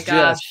 Oh my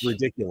gosh, just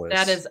ridiculous.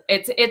 That is,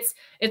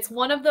 it's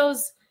one of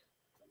those.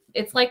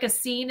 It's like a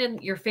scene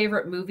in your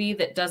favorite movie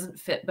that doesn't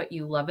fit, but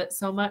you love it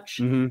so much.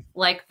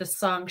 Like the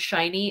song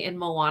Shiny in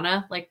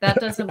Moana, like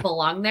that doesn't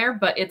belong there,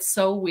 but it's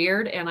so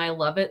weird and I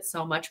love it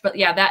so much. But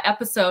yeah, that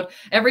episode,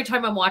 every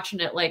time I'm watching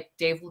it, like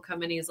Dave will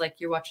come in, he's like,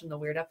 you're watching the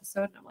weird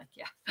episode? And I'm like,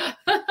 yeah.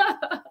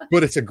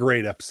 But it's a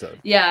great episode.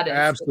 Yeah, it is.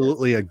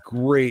 Absolutely a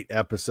great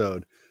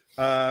episode.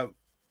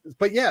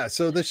 But yeah,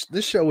 so this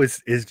show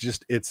is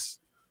just, it's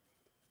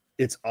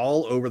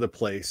all over the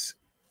place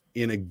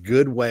in a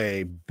good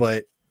way,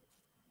 but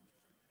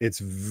it's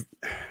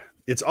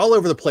all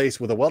over the place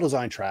with a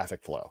well-designed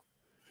traffic flow.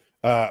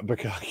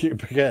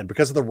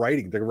 Because of the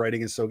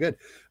writing is so good.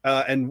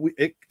 And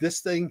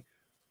this thing,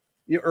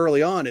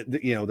 early on,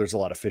 there's a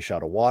lot of fish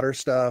out of water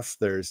stuff.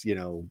 There's,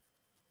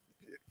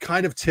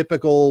 kind of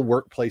typical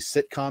workplace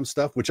sitcom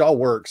stuff, which all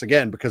works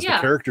again because the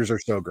characters are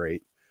so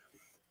great.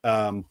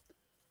 And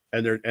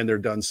they're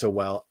done so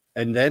well.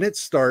 And then it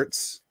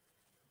starts,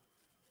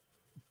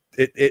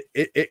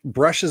 it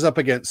brushes up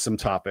against some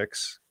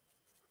topics.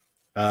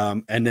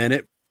 And then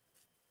it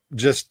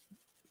just,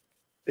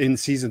 in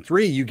season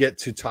 3, you get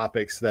to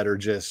topics that are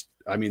just,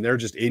 I mean, they're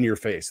just in your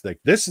face. Like,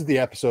 this is the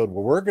episode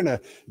where we're going to,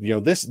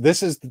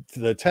 this is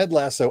the Ted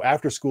Lasso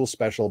after school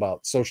special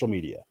about social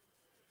media.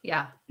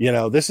 Yeah.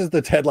 This is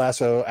the Ted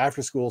Lasso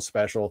after school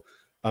special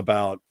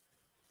about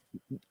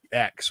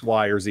X,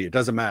 Y, or Z. It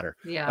doesn't matter.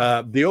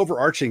 Yeah. The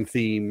overarching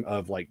theme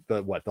of like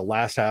the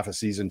last half of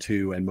season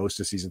 2 and most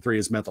of season 3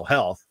 is mental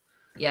health.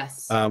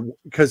 Yes.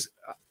 Because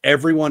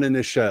everyone in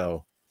this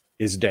show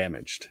is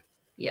damaged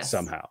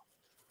somehow.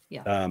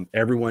 Yeah.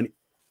 Everyone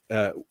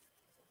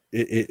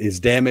is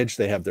damaged.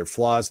 They have their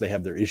flaws. They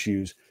have their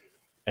issues.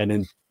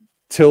 And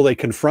until they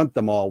confront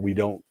them all, we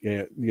don't,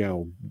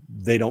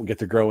 they don't get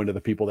to grow into the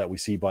people that we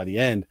see by the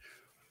end.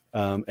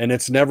 And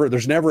there's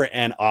never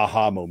an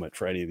aha moment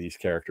for any of these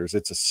characters.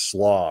 It's a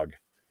slog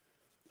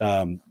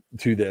to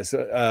this.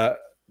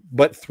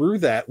 but through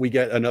that, we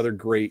get another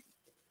great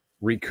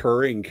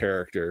recurring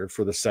character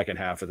for the second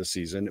half of the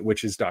season,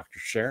 which is Dr.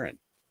 Sharon.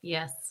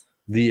 Yes.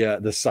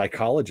 The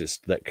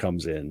psychologist that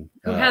comes in,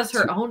 who has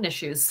her own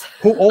issues.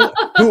 who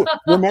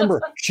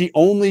remember, she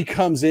only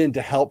comes in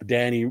to help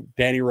Danny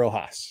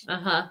Rojas,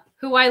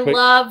 who I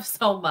love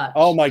so much.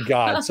 Oh my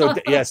God! So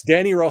yes,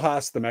 Danny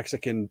Rojas, the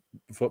Mexican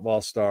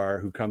football star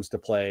who comes to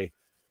play,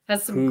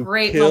 has some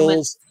great kills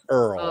moments.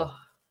 Earl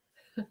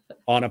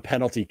on a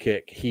penalty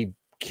kick. He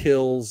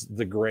kills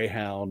the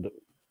Greyhound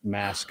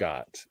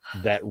mascot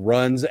that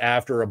runs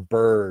after a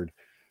bird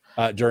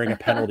during a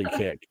penalty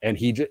kick, and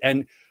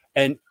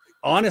and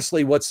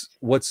honestly,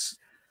 what's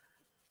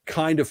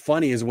kind of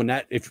funny is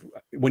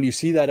when you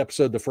see that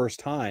episode the first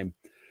time,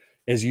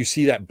 is you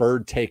see that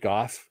bird take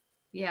off.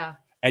 Yeah.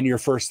 And your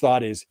first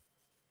thought is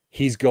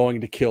he's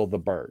going to kill the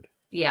bird.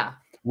 Yeah.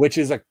 Which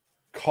is a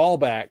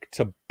callback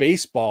to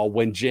baseball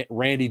when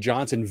Randy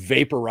Johnson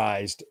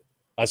vaporized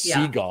a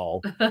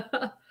seagull,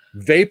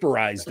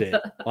 vaporized it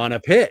on a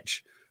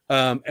pitch.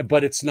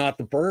 But it's not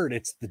the bird,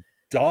 it's the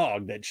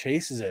dog that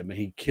chases him, and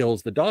he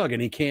kills the dog,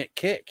 and he can't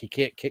kick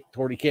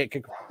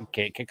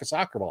a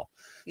soccer ball.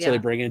 So they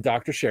bring in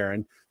Dr.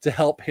 Sharon to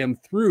help him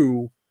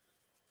through,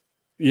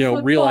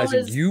 football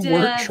realizing you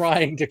weren't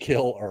trying to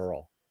kill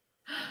Earl.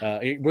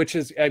 Which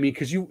is, I mean,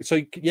 because you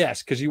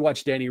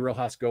watch Danny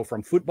Rojas go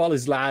from football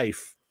is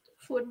life,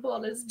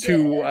 football is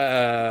to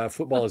death.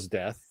 Football is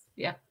death,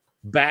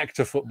 back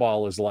to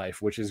football is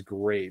life, which is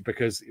great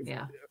because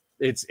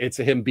it's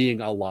him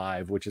being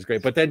alive, which is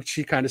great. But then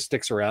she kind of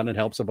sticks around and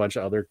helps a bunch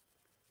of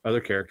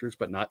other characters,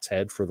 but not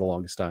Ted for the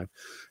longest time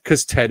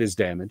because Ted is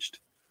damaged.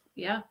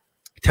 Yeah,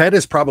 Ted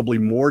is probably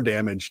more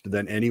damaged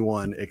than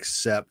anyone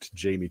except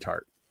Jamie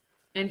Tart,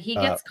 and he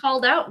gets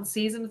called out in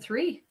season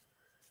 3.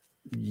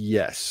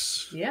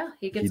 Yes. Yeah,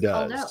 he gets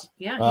called out.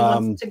 Yeah, he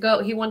wants to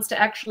go. He wants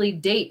to actually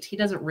date. He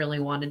doesn't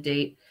really want to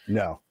date.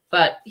 No.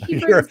 But he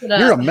brings it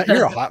up.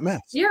 You're a hot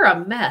mess. You're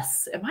a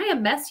mess. Am I a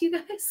mess, you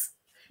guys?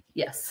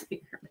 Yes, you're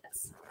a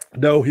mess.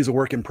 No, he's a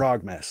work in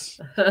progress,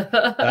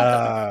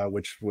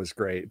 which was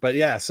great. But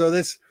yeah,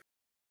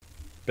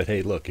 but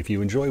hey, look, if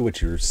you enjoy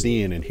what you're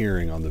seeing and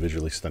hearing on the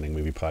Visually Stunning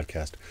Movie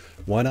Podcast,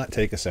 why not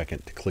take a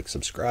second to click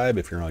subscribe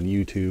if you're on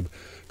YouTube,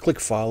 click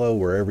follow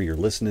wherever you're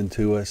listening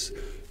to us.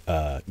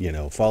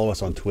 Follow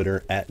us on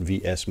Twitter at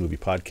VS Movie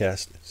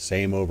Podcast.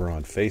 Same over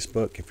on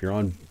Facebook. If you're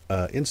on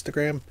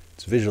Instagram,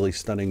 it's Visually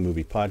Stunning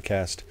Movie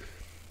Podcast.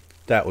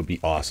 That would be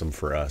awesome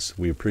for us.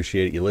 We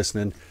appreciate you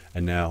listening.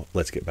 And now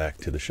let's get back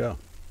to the show.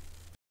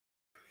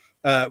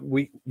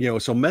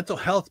 So mental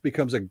health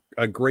becomes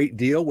a great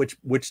deal, which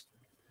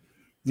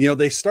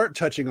they start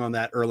touching on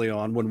that early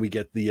on when we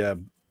get the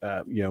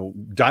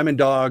Diamond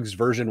Dogs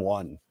version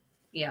 1.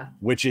 Yeah.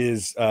 Which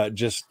is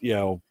just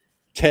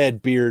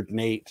Ted, Beard,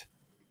 Nate,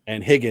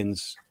 and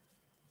Higgins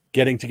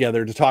getting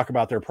together to talk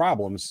about their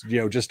problems,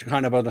 just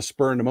kind of on a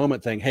spur in the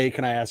moment thing. Hey,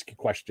 can I ask you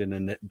a question?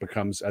 And it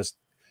becomes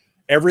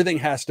everything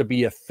has to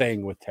be a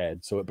thing with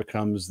Ted. So it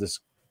becomes this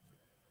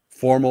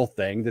formal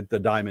thing that the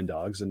Diamond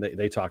Dogs, and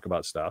they talk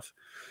about stuff,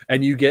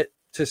 and you get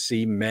to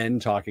see men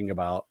talking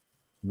about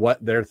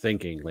what they're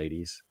thinking,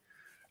 ladies,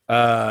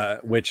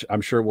 which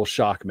I'm sure will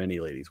shock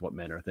many ladies, what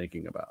men are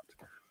thinking about.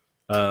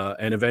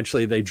 And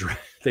eventually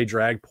they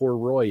drag poor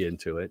Roy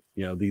into it,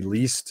 the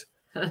least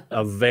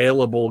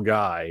available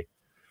guy.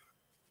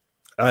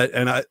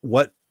 And I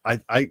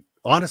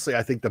honestly,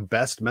 I think the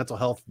best mental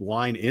health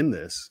line in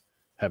this,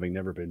 having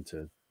never been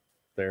to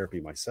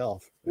therapy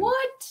myself,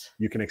 what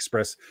you can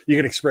express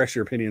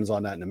your opinions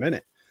on that in a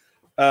minute,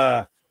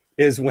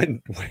 is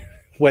when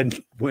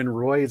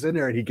Roy is in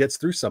there and he gets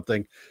through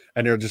something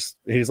and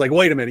he's like,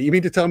 wait a minute, you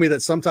mean to tell me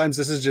that sometimes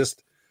this is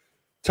just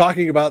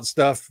talking about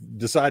stuff,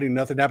 deciding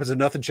nothing happens and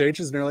nothing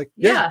changes? And they're like,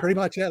 yeah, pretty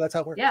much. Yeah, that's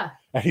how it works. Yeah.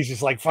 And he's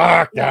just like,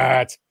 fuck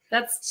that.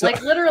 That's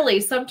like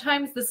literally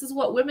sometimes this is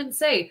what women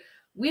say.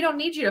 We don't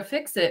need you to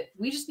fix it.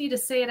 We just need to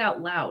say it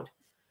out loud.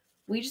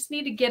 We just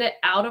need to get it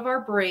out of our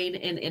brain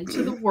and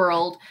into the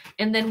world.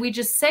 And then we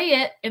just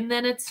say it. And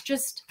then it's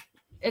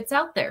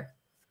out there.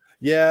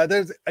 Yeah.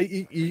 There's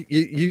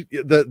the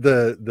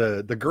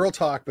girl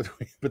talk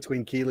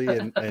between Keely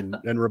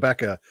and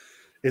Rebecca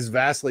is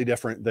vastly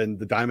different than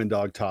the Diamond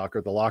Dog talk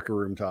or the locker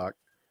room talk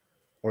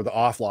or the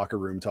off locker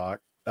room talk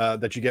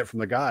that you get from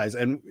the guys.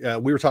 And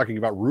we were talking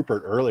about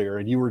Rupert earlier,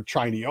 and you were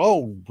trying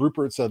to,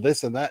 Rupert said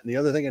this and that and the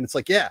other thing. And it's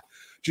like, yeah,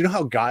 do you know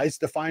how guys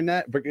define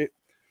that? But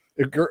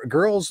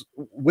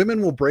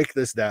women will break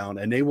this down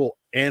and they will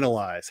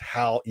analyze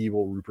how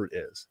evil Rupert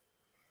is.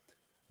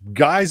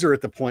 Guys are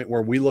at the point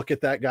where we look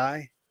at that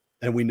guy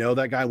and we know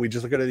that guy. We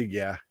just look at it.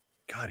 Yeah,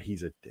 God,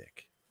 he's a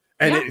dick.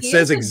 And it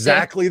says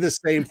exactly the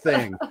same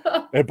thing.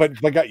 but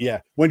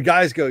when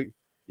guys go,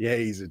 yeah,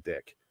 he's a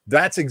dick.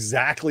 That's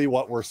exactly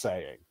what we're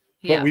saying.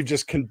 Yeah. But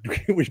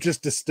we've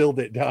just distilled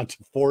it down to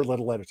 4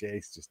 little letters. Yeah,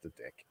 he's just a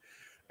dick.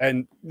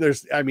 And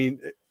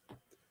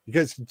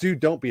because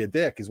dude, don't be a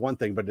dick is one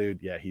thing, but dude,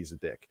 yeah, he's a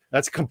dick.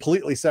 That's a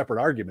completely separate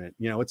argument.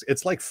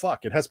 It's like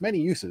fuck. It has many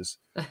uses.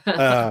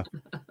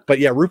 But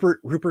yeah,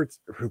 Rupert's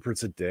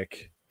a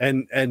dick.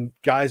 And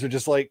guys are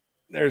just like,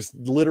 there's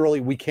literally,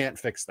 we can't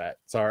fix that.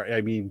 Sorry.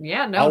 I mean,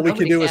 yeah, no, all we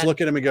can do is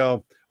look at him and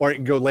go, or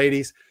go,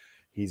 ladies,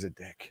 he's a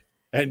dick,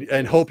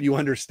 and hope you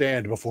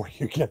understand before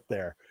you get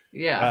there.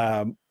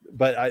 Yeah.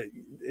 But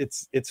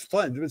it's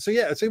fun. So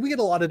yeah, so we get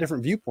a lot of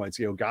different viewpoints.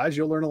 You know, guys,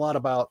 you'll learn a lot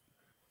about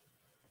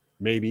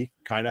maybe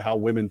kind of how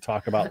women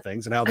talk about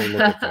things and how they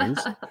look at things.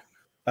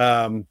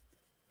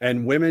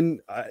 And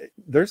women,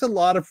 there's a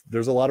lot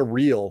of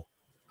real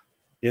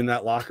in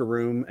that locker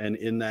room and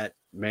in that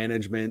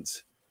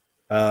management.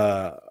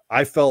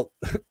 I felt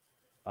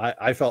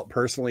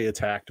personally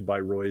attacked by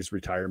Roy's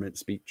retirement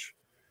speech,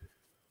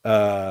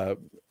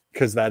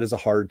 because that is a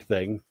hard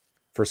thing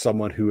for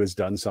someone who has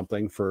done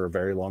something for a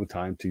very long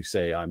time to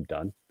say, I'm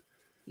done.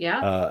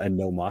 Yeah. And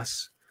no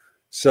muss.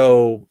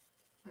 So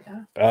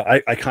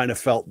yeah. I kind of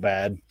felt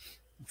bad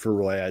for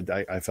Roy.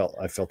 I felt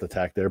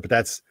attacked there,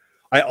 but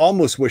I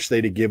almost wish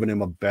they'd have given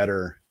him a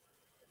better,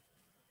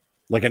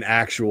 like an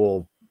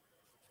actual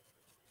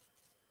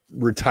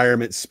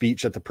retirement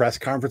speech at the press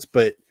conference.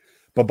 But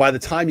by the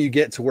time you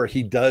get to where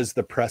he does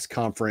the press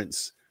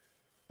conference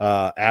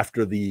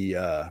after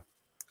the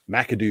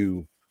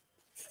McAdoo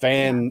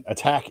fan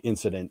attack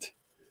incident,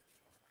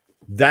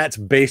 that's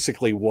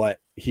basically what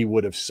he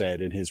would have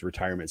said in his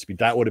retirement speech.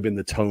 That would have been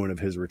the tone of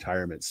his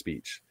retirement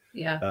speech.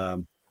 Yeah.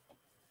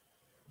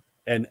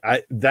 And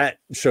that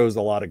shows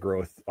a lot of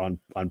growth on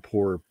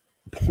poor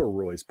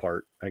Roy's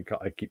part. I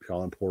keep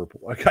calling poor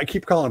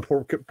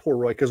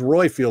Roy, because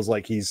Roy feels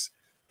like he's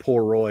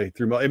poor Roy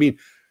through. I mean,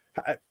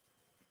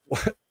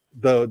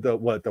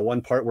 the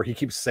one part where he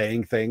keeps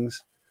saying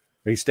things.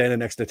 He's standing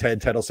next to Ted.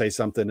 Ted will say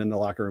something in the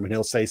locker room, and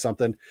he'll say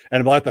something.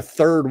 And about the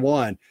third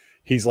one,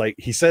 he's like,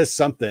 he says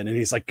something, and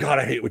he's like, God,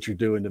 I hate what you're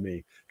doing to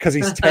me, because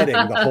he's tedding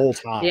the whole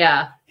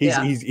time.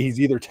 He's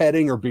either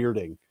tedding or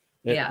bearding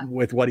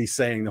with what he's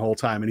saying the whole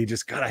time, and he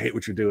just, God, I hate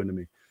what you're doing to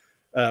me,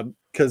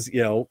 because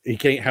you know he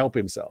can't help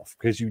himself,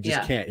 because you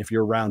just can't. If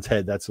you're around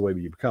Ted, that's the way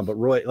you become. But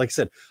Roy, like I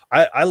said,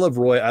 I love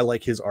Roy. I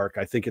like his arc.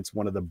 I think it's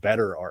one of the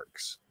better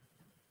arcs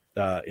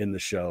in the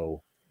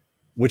show.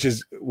 Which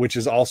is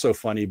also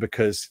funny,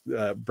 because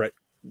Brett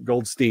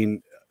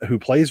Goldstein, who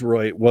plays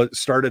Roy,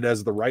 started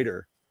as the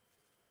writer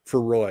for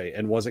Roy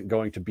and wasn't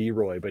going to be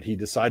Roy, but he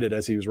decided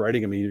as he was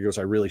writing him, he goes,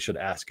 I really should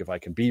ask if I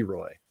can be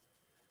Roy.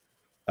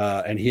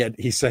 And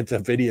he sent a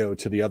video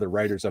to the other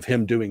writers of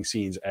him doing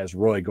scenes as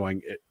Roy,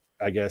 going,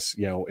 I guess,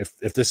 you know,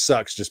 if this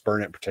sucks, just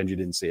burn it, pretend you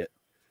didn't see it.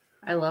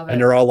 I love it.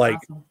 And they're all like,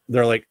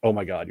 they're like, oh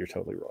my God, you're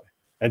totally Roy.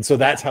 And so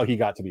that's how he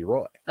got to be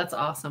Roy. That's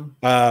awesome.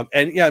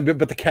 And yeah,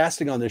 but the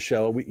casting on this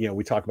show,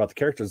 we talk about the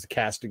characters.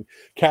 The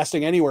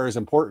casting anywhere is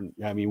important.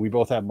 I mean, we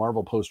both have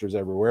Marvel posters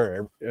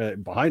everywhere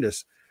behind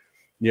us.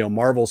 You know,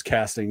 Marvel's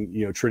casting,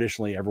 you know,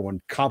 traditionally everyone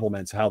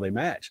compliments how they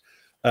match.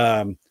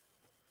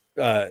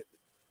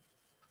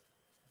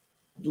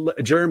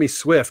 Jeremy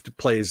Swift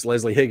plays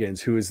Leslie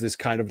Higgins, who is this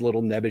kind of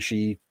little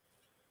nebbishy,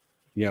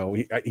 you know,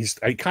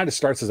 he kind of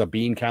starts as a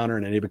bean counter,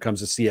 and then he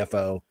becomes a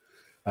CFO.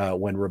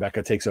 When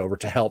Rebecca takes over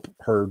to help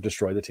her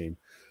destroy the team.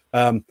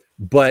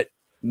 But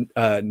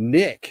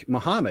Nick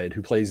Muhammad,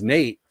 who plays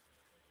Nate,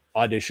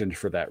 auditioned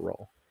for that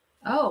role.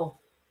 Oh,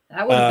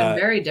 that would have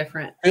been very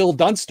different. Phil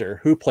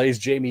Dunster, who plays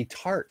Jamie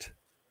Tart,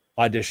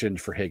 auditioned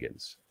for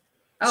Higgins.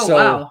 Oh, so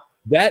wow.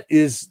 That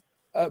is,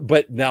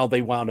 but now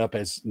they wound up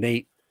as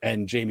Nate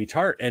and Jamie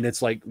Tart. And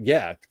it's like,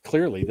 yeah,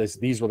 clearly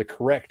these were the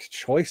correct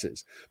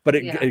choices. But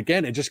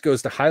again, it just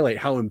goes to highlight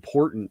how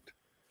important.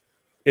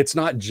 It's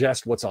not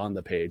just what's on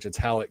the page, it's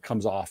how it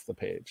comes off the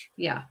page.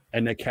 Yeah.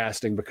 And the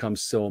casting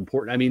becomes so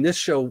important. I mean, this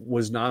show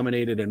was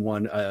nominated and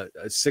won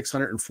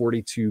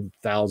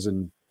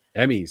 642,000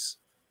 Emmys,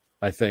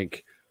 I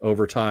think,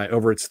 over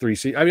its 3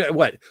 seasons. I mean,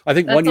 I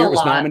think 1 year it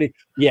was nominated.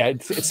 Yeah,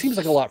 it seems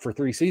like a lot for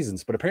 3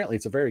 seasons, but apparently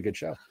it's a very good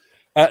show.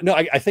 No,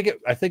 I think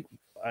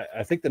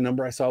the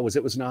number I saw was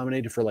it was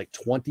nominated for like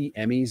 20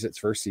 Emmys its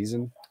first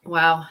season.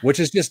 Wow. Which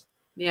is just,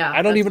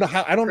 I don't even know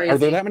how, crazy. Are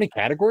there that many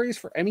categories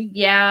for Emmy?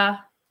 Yeah.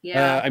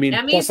 Yeah, I mean,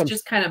 Emmys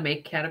just kind of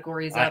make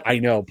categories up. I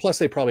know. Plus,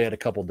 they probably had a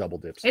couple double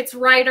dips. It's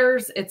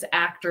writers, it's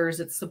actors,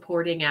 it's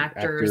supporting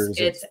actors,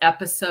 it's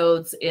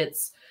episodes,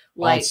 it's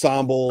like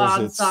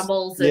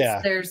ensembles.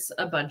 There's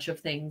a bunch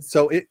of things.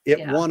 So it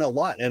won a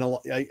lot, and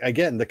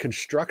again, the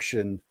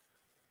construction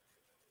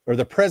or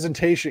the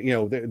presentation, you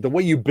know, the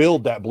way you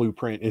build that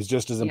blueprint is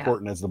just as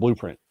important as the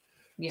blueprint.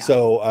 Yeah.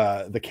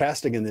 So the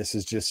casting in this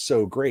is just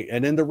so great,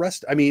 and then the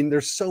rest. I mean,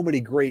 there's so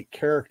many great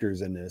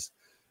characters in this.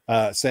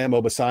 Sam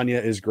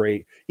Obasanya is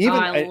great.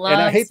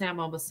 I hate Sam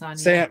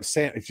Obasanya.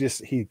 Sam, it's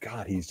just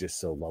he's just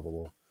so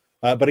lovable.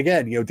 But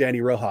again, you know,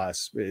 Danny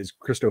Rojas is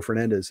Cristo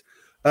Fernandez.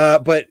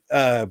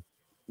 And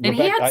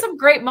he had some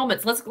great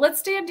moments. Let's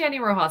stay on Danny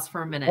Rojas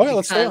for a minute. Oh yeah,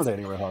 let's stay on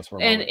Danny Rojas for a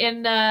moment.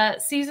 And in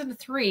season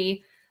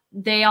 3,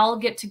 they all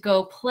get to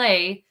go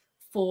play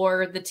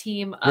for the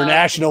team of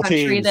national the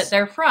country teams that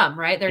they're from,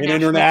 right? They're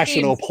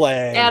international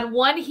play. And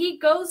when he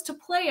goes to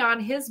play on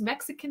his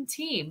Mexican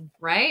team,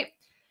 right?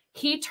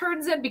 He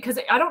turns in, because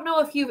I don't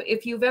know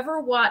if you've ever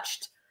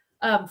watched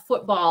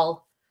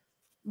football,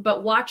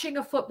 but watching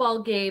a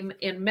football game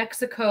in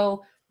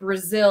Mexico,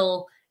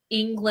 Brazil,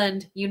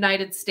 England,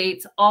 United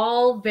States,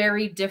 all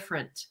very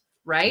different,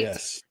 right?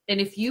 Yes. And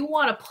if you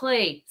want to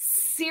play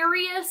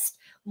serious,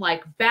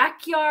 like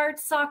backyard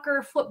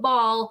soccer,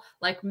 football,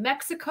 like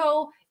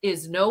Mexico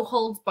is no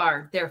holds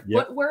barred. Their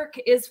footwork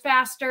is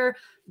faster.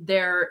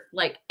 Their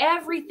like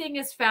everything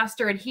is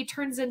faster. And he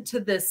turns into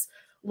this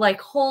like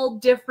whole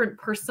different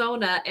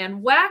persona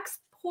and whacks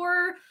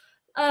poor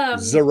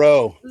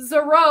Zorro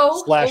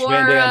slash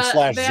Van Damme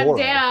slash Van Zorro.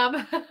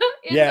 Damme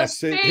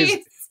Yes,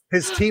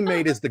 his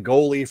teammate is the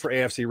goalie for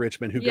AFC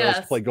Richmond, who goes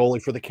to play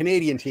goalie for the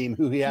Canadian team,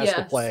 who he has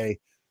to play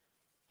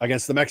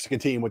against the Mexican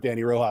team with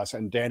Danny Rojas.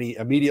 And Danny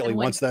immediately,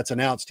 once that's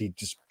announced,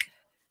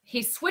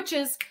 he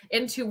switches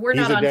into we're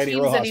not on Danny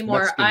teams Rojas, anymore.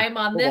 Mexican I'm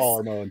on this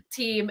mode.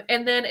 team.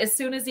 And then as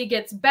soon as he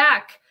gets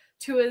back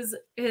to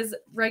his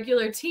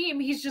regular team,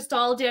 he's just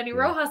all Danny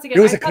Rojas again.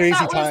 It was a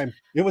crazy time.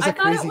 It was a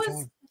crazy time.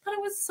 I thought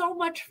it was so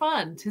much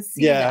fun to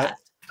see that.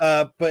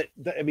 But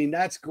I mean,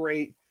 that's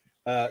great.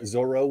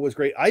 Zorro was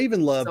great. I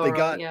even love they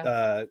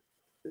got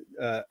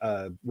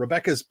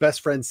Rebecca's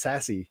best friend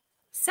Sassy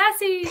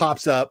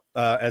pops up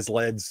as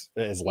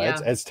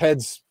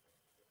Ted's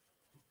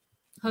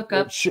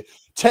hookup.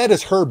 Ted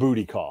is her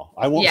booty call.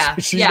 I won't say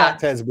she's not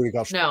Ted's booty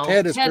call. No,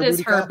 Ted is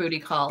her booty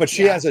call. But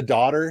she has a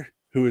daughter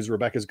who is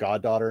Rebecca's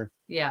goddaughter.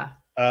 Yeah.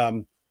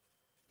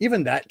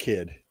 Even that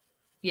kid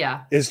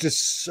is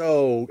just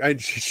so,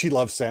 and she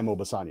loves Samuel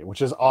Basanya,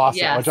 which is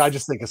awesome, which I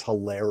just think is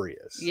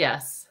hilarious.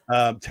 Yes.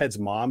 Ted's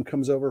mom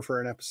comes over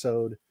for an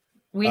episode.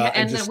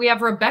 Then we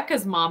have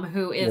Rebecca's mom,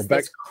 who is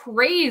this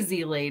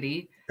crazy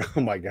lady.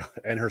 Oh my god!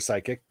 And her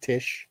psychic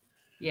Tish.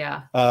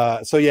 Yeah.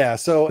 So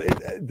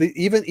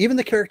even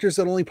the characters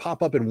that only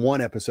pop up in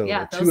one episode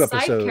or two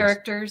episodes, side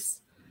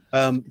characters,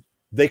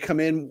 they come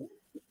in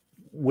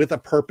with a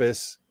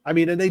purpose. I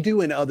mean, and they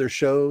do in other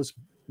shows,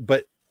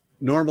 but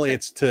normally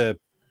it's to,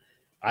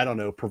 I don't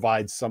know,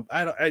 provide some.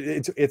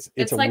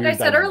 It's like I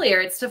said earlier.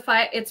 It's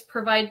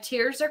provide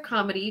tears or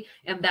comedy,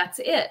 and that's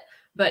it.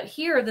 But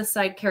here, the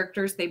side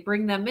characters, they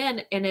bring them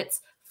in, and it's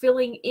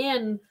filling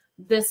in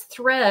this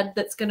thread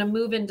that's going to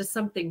move into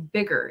something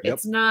bigger.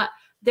 It's not.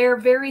 They're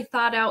very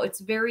thought out.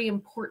 It's very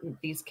important,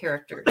 these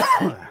characters.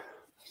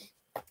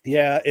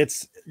 Yeah,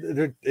 it's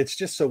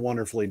just so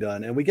wonderfully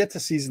done. And we get to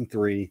season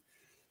 3.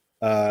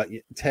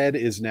 Ted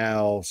is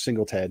now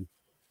single Ted.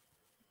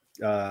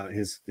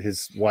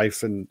 His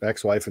wife and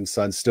ex-wife and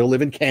son still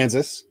live in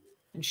Kansas.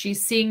 And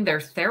she's seeing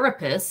their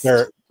therapist.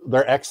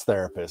 Their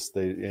ex-therapist.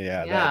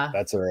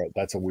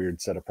 That's a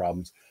weird set of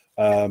problems.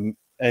 And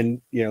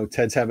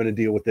Ted's having to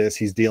deal with this.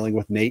 He's dealing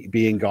with Nate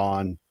being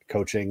gone,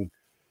 coaching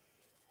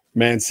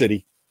Manchester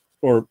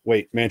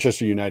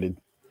United.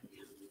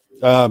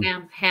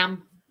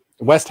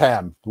 West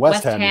Ham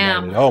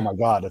United. Oh my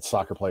god, it's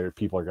soccer player.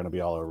 People are going to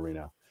be all over me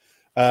now.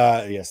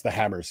 Yes, the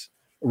Hammers.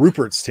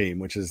 Rupert's team,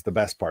 which is the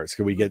best parts,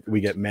 because we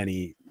get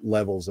many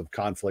levels of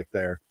conflict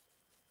there.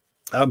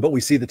 But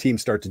we see the team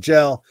start to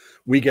gel.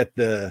 We get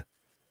the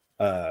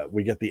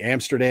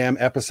Amsterdam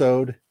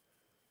episode,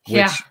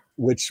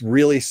 which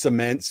really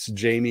cements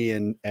Jamie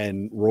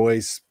and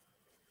Roy's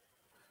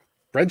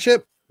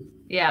friendship.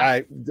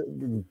 Yeah.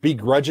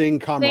 Begrudging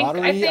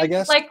camaraderie, I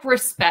guess. Like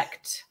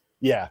respect.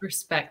 Yeah.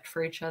 Respect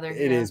for each other.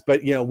 It is.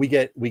 But we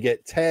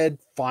get Ted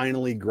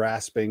finally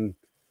grasping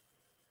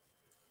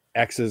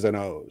X's and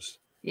O's.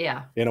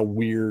 Yeah. In a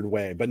weird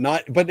way. But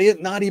not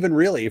even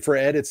really. For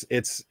Ed,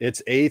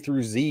 it's A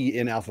through Z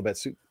in alphabet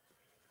soup.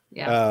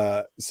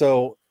 Yeah.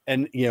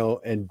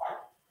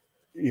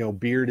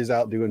 Beard is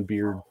out doing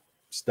Beard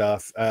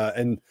stuff.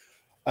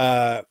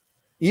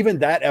 Even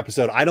that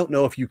episode, I don't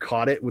know if you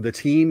caught it, where the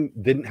team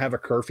didn't have a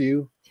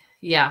curfew.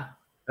 Yeah.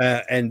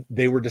 And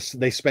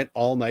they spent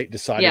all night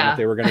deciding what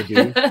they were going to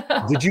do.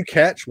 Did you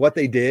catch what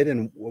they did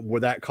and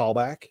with that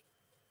callback?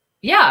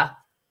 Yeah.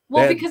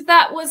 Well, because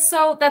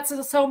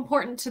that's so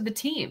important to the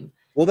team.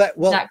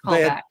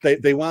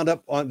 They wound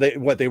up on they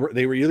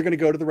were either going to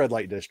go to the red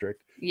light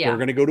district. Yeah. They were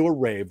going to go to a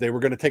rave. They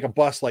were going to take a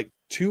bus like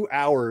 2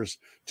 hours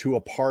to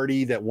a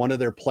party that one of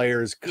their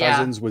players'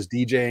 cousins was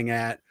DJing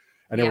at.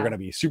 And there were going to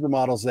be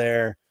supermodels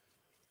there.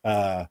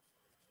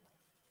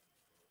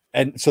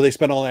 And so they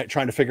spent all night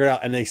trying to figure it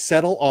out. And they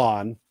settle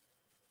on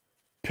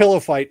pillow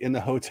fight in the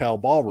hotel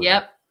ballroom.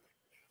 Yep.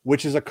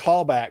 Which is a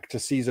callback to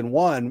season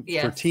 1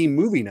 for team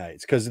movie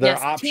nights. Because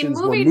their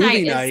options were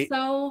movie night.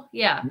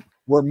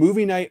 Were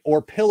movie night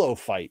or pillow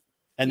fight.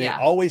 And they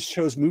always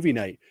chose movie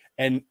night.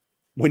 And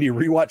when you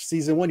rewatch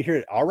season 1, you hear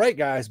it. All right,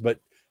 guys.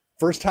 But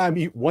first time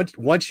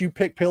once you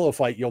pick pillow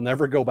fight, you'll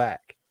never go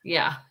back.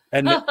 Yeah.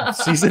 And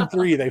season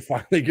 3, they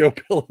finally go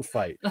pillow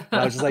fight. And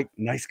I was just like,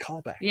 nice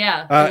callback.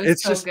 Yeah,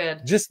 it's so just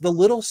good. Just the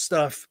little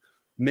stuff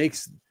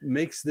makes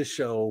the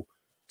show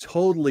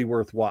totally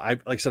worthwhile.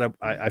 Like I said,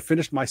 I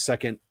finished my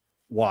second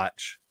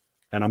watch,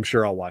 and I'm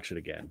sure I'll watch it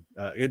again.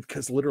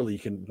 Because literally, you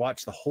can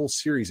watch the whole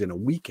series in a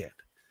weekend.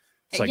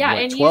 It's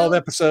like 12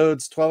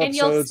 episodes. And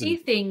you'll see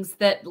things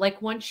that,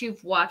 like, once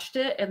you've watched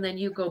it, and then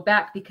you go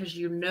back because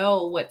you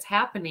know what's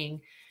happening.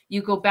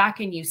 You go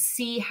back and you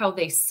see how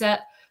they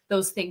set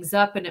those things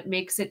up, and it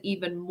makes it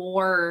even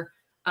more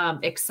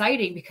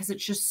exciting because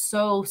it's just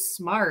so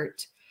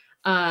smart.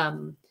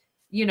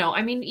 You know,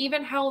 I mean,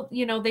 even how,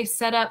 you know, they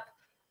set up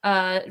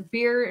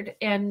Beard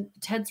and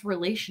Ted's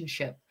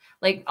relationship,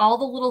 like all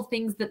the little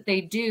things that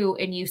they do,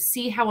 and you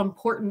see how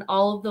important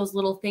all of those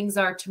little things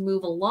are to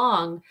move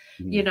along,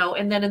 you know.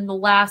 And then in the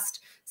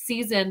last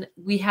season,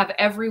 we have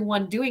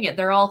everyone doing it.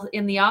 They're all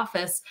in the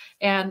office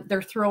and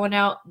they're throwing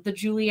out the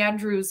Julie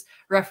Andrews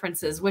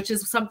references, which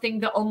is something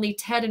that only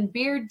Ted and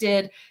Beard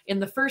did in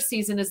the first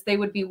season. Is they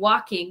would be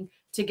walking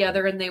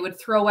together and they would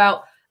throw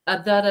out a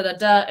da da da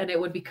da, and it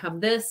would become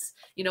this,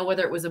 you know,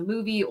 whether it was a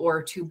movie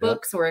or two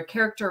books or a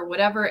character or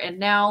whatever. And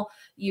now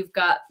you've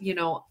got, you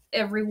know,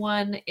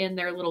 everyone in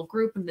their little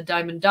group and the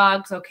Diamond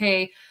Dogs.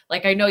 Okay,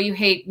 like, I know you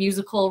hate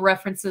musical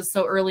references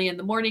so early in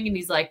the morning, and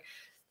he's like,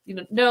 you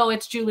know, no,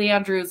 it's Julie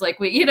Andrews, like,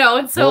 we, you know.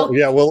 And so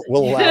we'll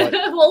allow it.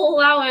 We'll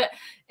allow it.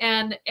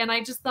 And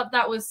I just thought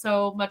that was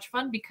so much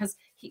fun because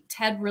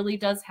Ted really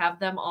does have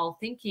them all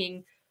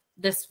thinking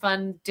this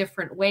fun,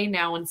 different way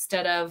now,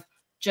 instead of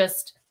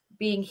just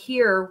being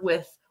here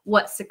with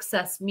what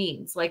success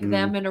means, like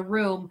them in a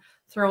room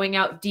throwing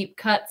out deep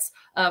cuts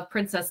of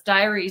Princess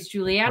Diaries,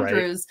 Julie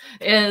Andrews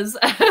is,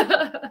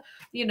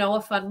 you know,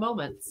 a fun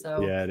moment.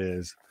 So yeah, it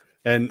is.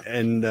 And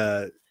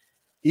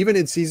even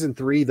in season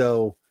 3,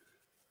 though,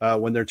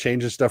 when they're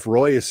changing stuff,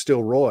 Roy is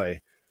still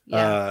Roy.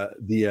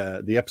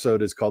 The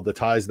episode is called "The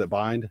Ties That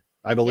Bind,"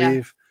 I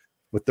believe,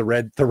 with the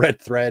red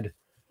thread.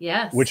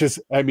 Yes, which is,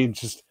 I mean,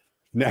 just,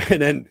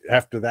 and then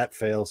after that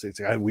fails,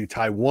 it's we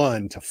tie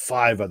 1 to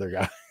 5 other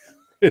guys.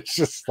 It's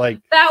just like,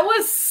 that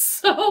was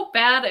so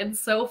bad and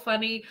so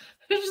funny.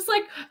 It's just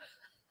like,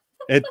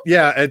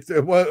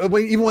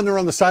 even when they're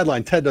on the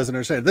sideline, Ted doesn't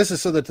understand. This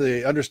is so that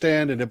they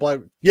understand,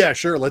 and yeah,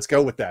 sure, let's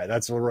go with that.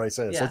 That's what Roy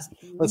says. Yeah.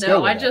 Let's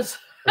go.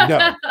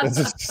 No,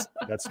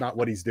 that's not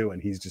what he's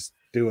doing. He's just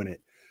doing it.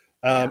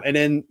 And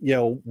then, you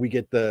know, we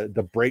get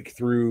the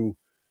breakthrough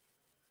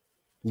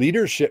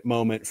leadership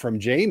moment from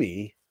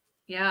Jamie.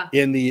 Yeah.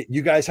 In the,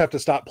 you guys have to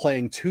stop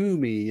playing to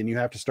me and you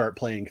have to start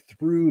playing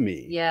through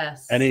me.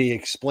 Yes. And then he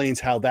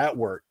explains how that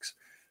works.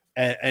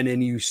 And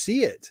then you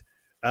see it.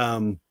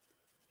 And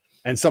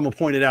someone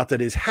pointed out that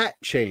his hat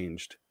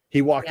changed.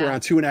 He walked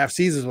around 2.5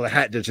 seasons with a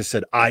hat that just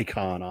said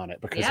icon on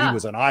it because he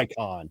was an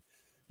icon.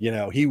 You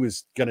know, he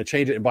was going to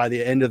change it. And by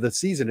the end of the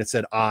season, it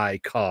said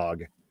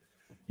ICOG,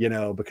 you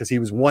know, because he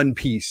was one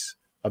piece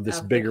of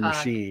this bigger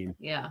machine.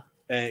 Yeah.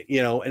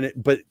 You know, and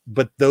but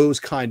those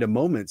kind of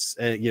moments,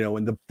 you know,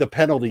 and the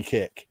penalty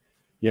kick,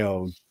 you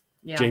know,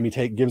 Jamie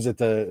gives it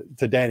to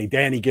Danny.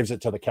 Danny gives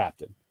it to the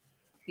captain,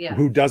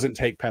 who doesn't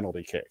take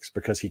penalty kicks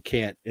because he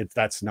can't.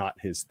 That's not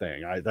his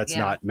thing. That's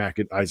not Mac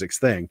Isaac's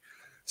thing.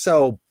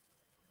 So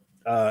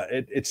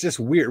it's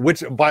just weird.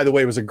 Which, by the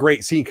way, was a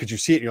great scene because you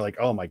see it and you're like,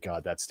 oh my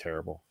god, that's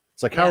terrible.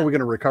 It's like, how are we going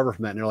to recover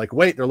from that? And you're like,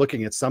 wait, they're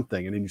looking at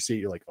something, and then you see it,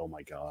 you're like, oh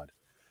my god,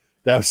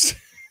 that was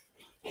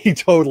he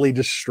totally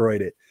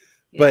destroyed it.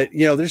 But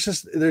you know,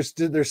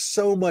 there's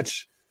so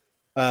much,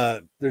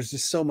 there's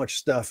just so much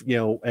stuff, you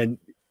know, and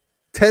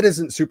Ted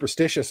isn't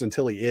superstitious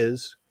until he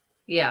is.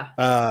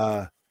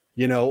 Yeah.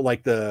 You know,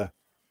 like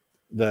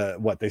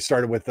what they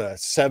started with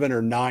 7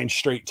 or 9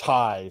 straight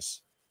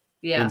ties.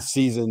 In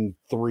season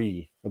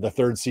 3, or the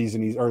third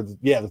season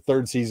the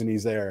third season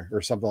he's there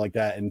or something like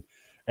that, and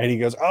he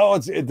goes,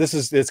 oh,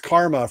 it's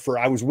karma for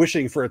I was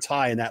wishing for a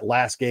tie in that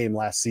last game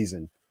last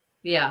season.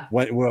 Yeah.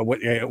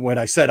 When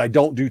I said we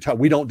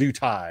don't do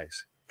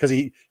ties, because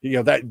he, you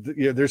know, that,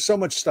 you know, there's so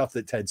much stuff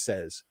that Ted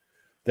says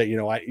that,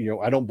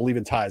 I don't believe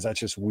in ties. That's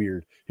just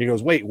weird. He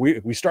goes, wait,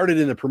 we started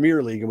in the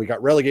Premier League and we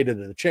got relegated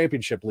to the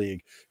Championship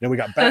League. Then we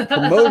got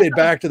promoted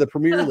back to the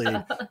Premier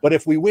League. But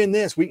if we win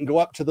this, we can go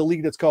up to the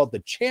league that's called the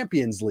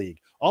Champions League.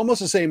 Almost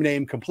the same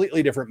name,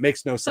 completely different.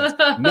 Makes no sense.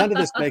 None of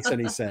this makes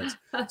any sense.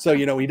 So,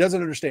 you know, he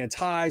doesn't understand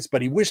ties,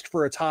 but he wished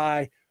for a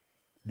tie.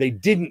 They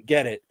didn't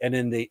get it. And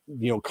then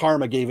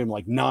karma gave him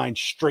like 9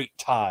 straight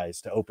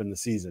ties to open the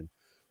season.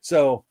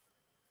 So,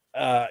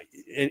 and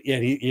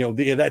he,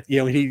 that's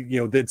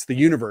the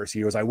universe.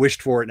 He goes, I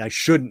wished for it and I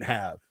shouldn't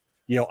have,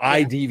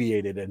 I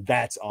deviated and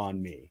that's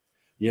on me.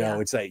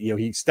 It's like,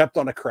 he stepped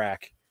on a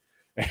crack,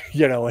 and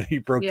he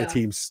broke the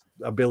team's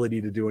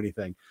ability to do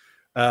anything.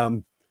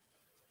 But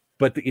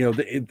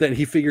then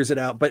he figures it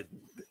out. But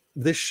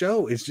this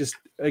show is just,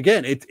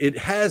 again, it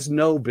has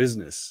no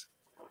business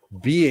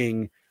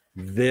being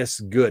this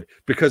good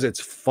because it's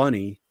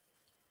funny.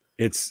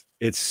 It's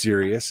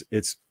serious.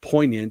 It's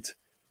poignant.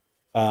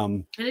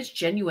 And it's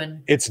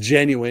genuine. It's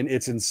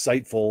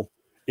insightful.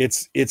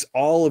 It's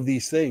all of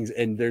these things.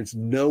 And there's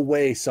no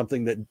way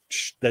something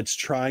that's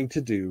trying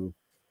to do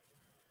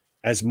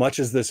as much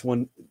as this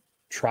one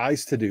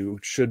tries to do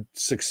should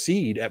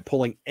succeed at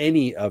pulling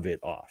any of it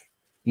off,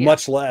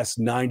 much less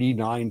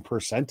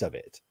 99% of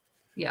it.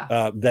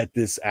 That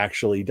this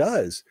actually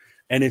does.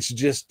 And it's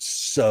just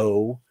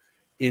so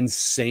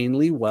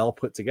insanely well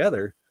put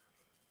together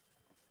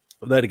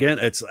that, again,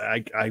 it's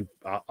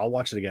I'll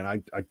watch it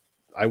again.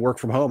 I work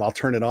from home. I'll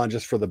turn it on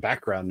just for the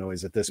background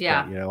noise at this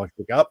point. You know, like,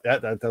 oh,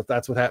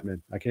 that's what's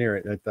happening. I can hear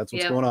it. That's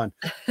what's going on.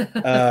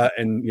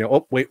 And you know,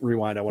 oh wait,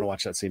 rewind. I want to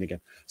watch that scene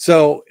again.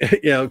 So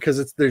you know,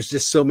 because there's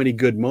just so many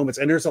good moments,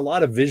 and there's a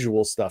lot of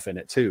visual stuff in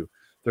it too.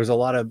 There's a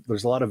lot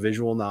of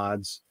visual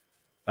nods,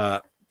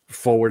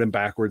 forward and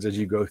backwards as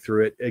you go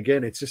through it.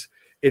 Again,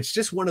 it's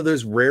just one of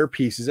those rare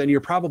pieces. And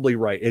you're probably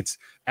right. It's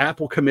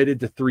Apple committed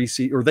to 3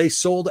 seasons, or they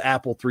sold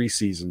Apple 3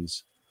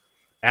 seasons.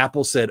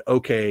 Apple said,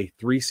 okay,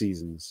 3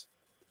 seasons.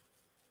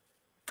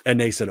 And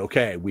they said,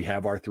 okay, we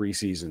have our 3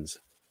 seasons.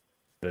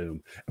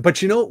 Boom.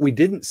 But you know what we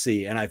didn't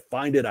see? And I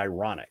find it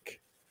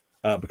ironic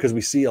because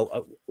we see,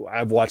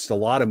 I've watched a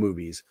lot of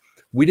movies.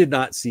 We did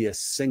not see a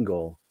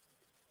single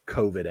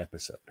COVID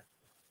episode.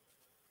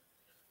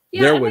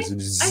 Yeah, there was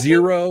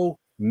zero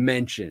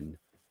mention.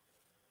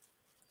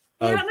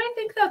 Yeah, and I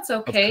think that's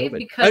okay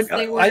because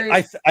they were.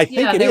 I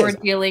think they were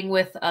dealing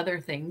with other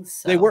things.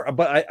 So. They were,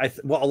 but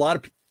well, a lot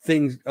of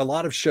things, a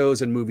lot of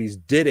shows and movies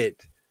did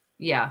it.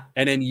 Yeah,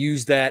 and then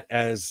use that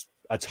as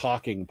a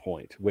talking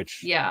point,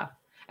 which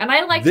and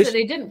I liked that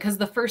they didn't, because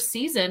the first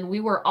season we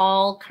were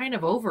all kind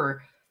of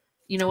over.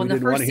 You know, when the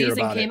first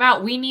season came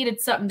out, we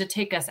needed something to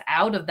take us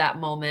out of that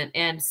moment,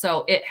 and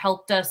so it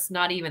helped us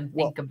not even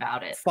think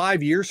about it.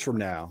 5 years from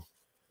now,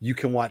 you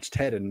can watch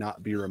Ted and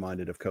not be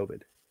reminded of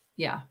COVID.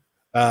 Yeah.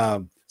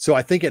 So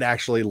I think it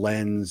actually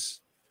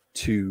lends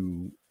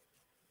to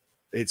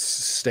its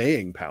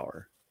staying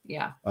power.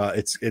 Yeah.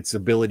 Its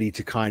ability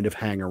to kind of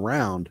hang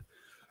around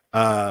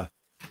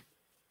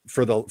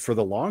for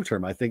the long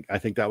term. I think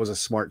that was a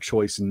smart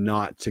choice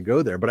not to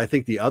go there. But I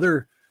think the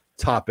other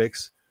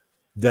topics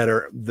that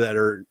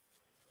are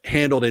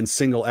handled in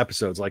single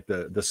episodes, like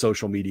the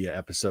social media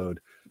episode,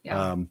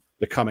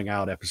 the coming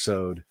out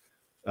episode,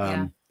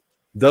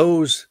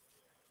 those,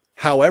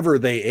 however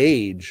they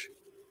age,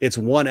 it's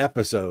one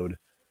episode,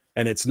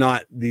 and it's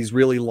not these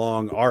really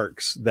long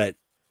arcs that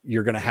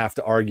you're going to have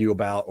to argue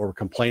about or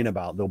complain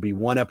about. There'll be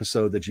one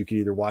episode that you can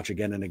either watch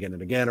again and again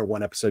and again, or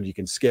one episode you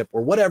can skip,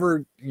 or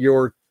whatever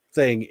your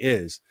thing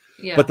is.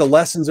 Yeah. But the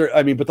lessons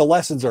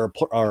are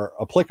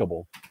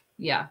applicable.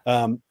 Yeah.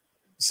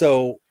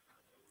 So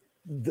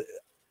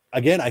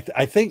again,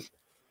 I think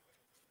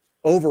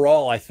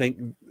overall, I think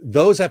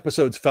those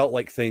episodes felt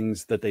like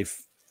things that they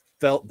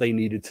felt they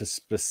needed to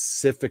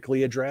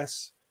specifically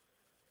address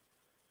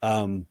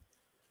in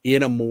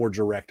a more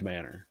direct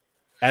manner,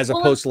 as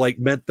opposed to like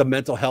the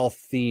mental health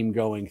theme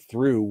going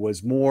through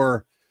was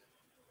more,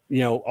 you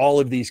know,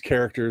 all of these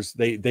characters,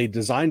 they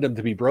designed them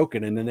to be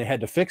broken and then they had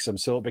to fix them.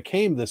 So it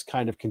became this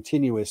kind of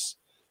continuous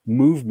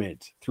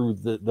movement through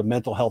the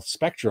mental health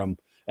spectrum,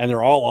 and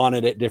they're all on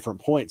it at different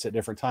points at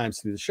different times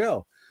through the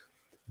show.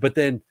 But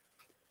then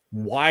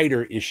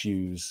wider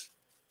issues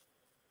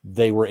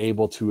they were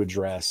able to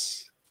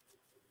address,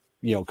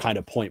 you know, kind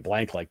of point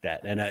blank like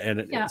that.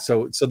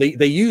 So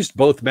they used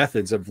both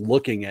methods of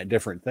looking at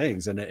different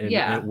things, and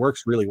it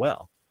works really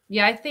well.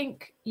 Yeah, I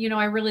think, you know,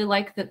 I really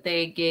like that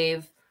they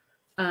gave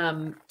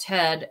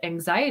Ted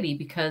anxiety,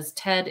 because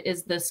Ted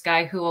is this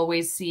guy who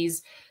always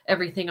sees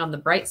everything on the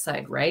bright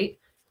side, right?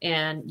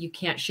 And you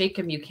can't shake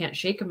him.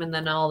 And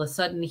then all of a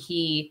sudden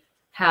he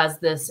has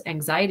this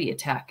anxiety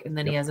attack, and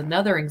then he has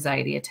another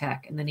anxiety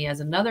attack, and then he has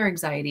another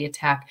anxiety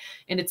attack.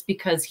 And it's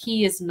because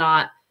he is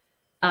not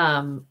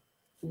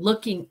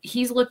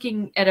he's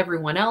looking at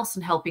everyone else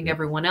and helping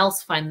everyone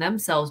else find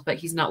themselves, but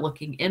he's not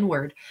looking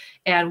inward.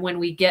 And when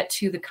we get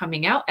to the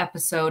coming out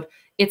episode,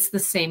 it's the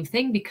same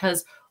thing,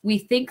 because we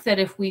think that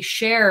if we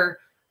share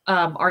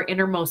our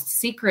innermost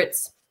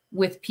secrets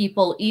with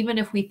people, even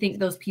if we think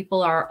those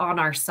people are on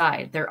our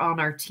side, they're on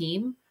our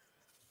team,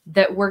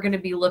 that we're going to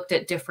be looked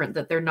at different,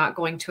 that they're not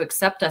going to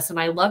accept us. And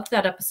I loved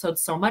that episode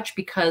so much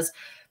because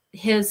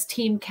his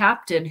team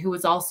captain, who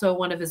was also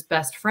one of his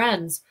best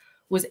friends,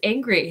 was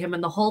angry at him.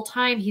 And the whole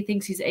time he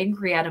thinks he's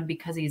angry at him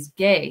because he's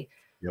gay.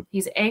 Yep.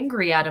 He's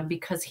angry at him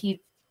because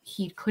he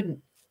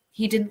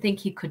didn't think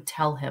he could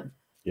tell him.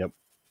 Yep.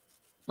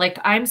 Like,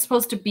 I'm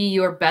supposed to be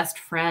your best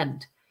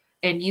friend,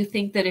 and you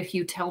think that if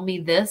you tell me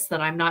this,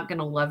 that I'm not going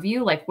to love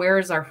you? Like, where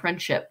is our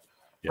friendship?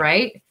 Yep.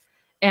 Right.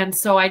 And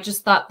so I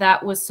just thought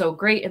that was so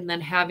great. And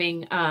then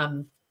having,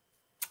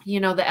 you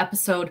know, the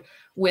episode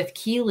with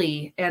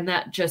Keeley and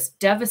that just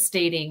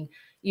devastating,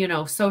 you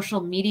know, social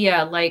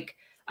media, like,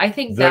 I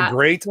think the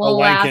Great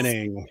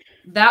Awakening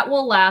that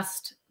will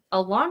last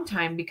a long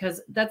time,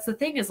 because that's the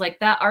thing, is like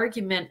that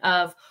argument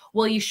of,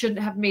 well, you shouldn't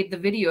have made the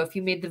video. If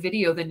you made the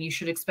video, then you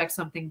should expect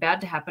something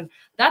bad to happen.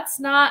 That's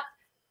not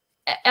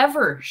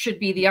ever should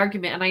be the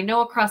argument. And I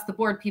know across the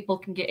board, people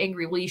can get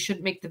angry. Well, you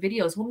shouldn't make the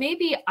videos. Well,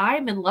 maybe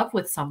I'm in love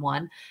with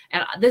someone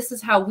and this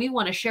is how we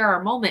want to share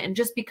our moment. And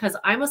just because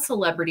I'm a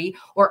celebrity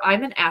or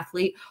I'm an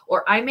athlete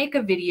or I make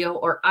a video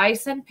or I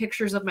send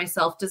pictures of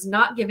myself does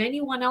not give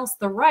anyone else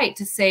the right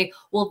to say,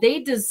 well,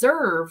 they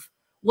deserve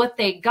what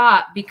they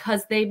got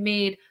because they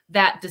made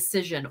that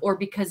decision, or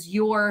because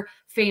you're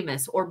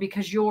famous, or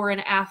because you're an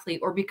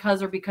athlete, or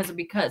because.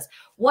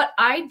 What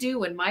I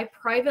do in my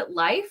private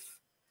life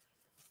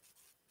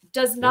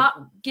does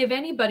not give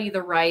anybody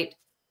the right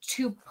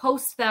to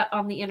post that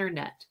on the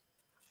internet.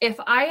 If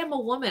I am a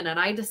woman and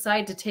I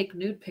decide to take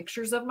nude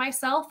pictures of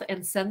myself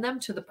and send them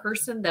to the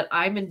person that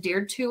I'm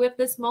endeared to at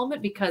this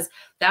moment, because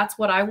that's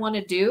what I want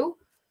to do,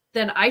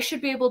 then I should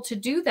be able to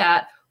do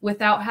that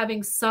without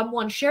having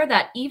someone share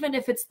that, even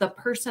if it's the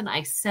person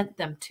I sent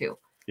them to.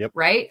 Yep.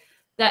 Right.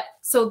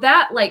 So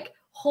that like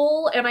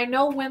whole, and I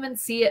know women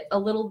see it a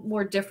little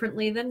more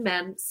differently than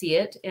men see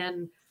it,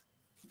 and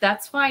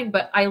that's fine.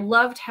 But I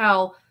loved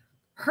how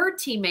her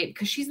teammate,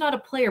 because she's not a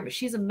player, but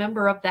she's a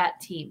member of that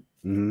team.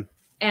 Mm-hmm.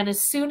 And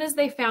as soon as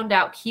they found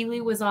out Keely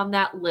was on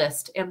that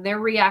list, and their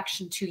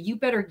reaction to, you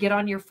better get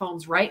on your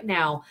phones right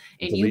now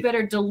and you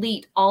better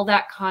delete all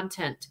that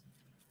content,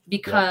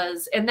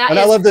 because and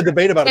I love the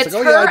debate about it. It's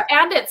like, her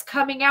and it's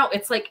coming out.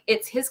 It's like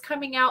it's his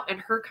coming out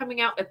and her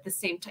coming out at the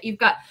same time. You've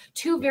got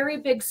two very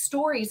big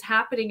stories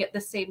happening at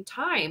the same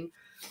time,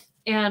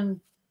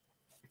 and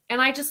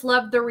I just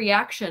love the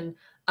reaction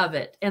of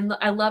it. And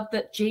I love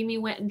that Jamie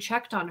went and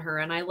checked on her,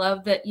 and I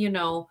love that, you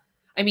know,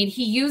 I mean,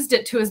 he used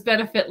it to his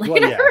benefit later,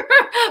 well,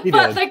 yeah,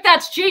 but like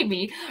that's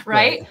Jamie,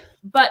 right?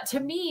 But to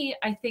me,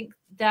 I think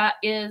that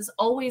is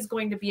always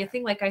going to be a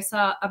thing. Like I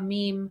saw a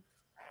meme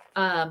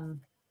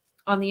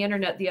on the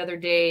internet the other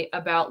day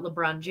about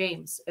LeBron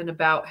James and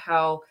about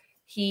how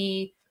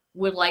he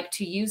would like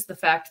to use the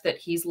fact that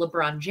he's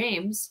LeBron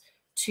James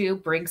to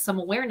bring some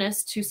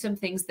awareness to some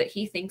things that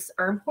he thinks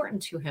are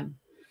important to him.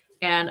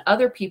 And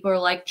other people are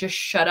like, just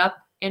shut up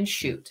and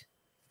shoot.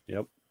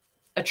 Yep.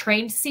 A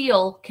trained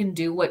SEAL can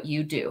do what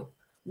you do.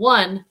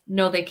 1,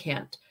 no, they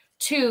can't.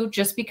 2,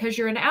 just because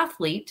you're an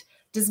athlete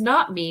does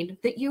not mean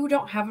that you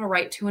don't have a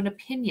right to an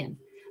opinion.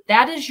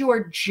 That is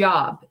your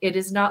job. It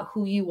is not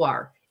who you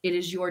are. It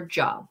is your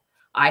job.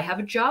 I have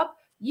a job.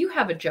 You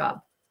have a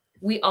job.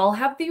 We all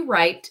have the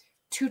right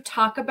to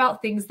talk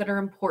about things that are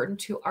important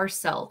to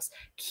ourselves.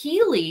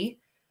 Keely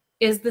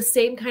is the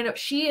same kind of,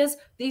 she is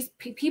these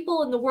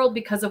people in the world,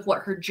 because of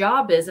what her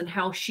job is and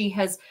how she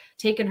has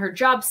taken her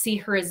job, see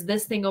her as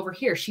this thing over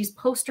here. She's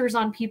posters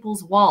on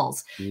people's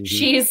walls. Mm-hmm.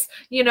 She's,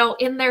 you know,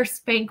 in their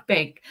spank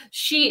bank.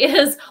 She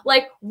is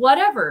like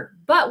whatever.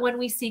 But when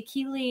we see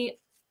Keely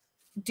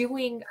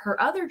doing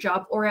her other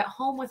job, or at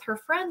home with her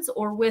friends,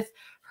 or with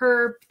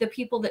the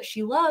people that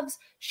she loves,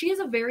 she is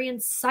a very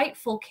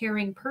insightful,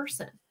 caring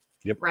person.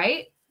 Yep.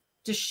 Right?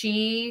 Does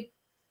she,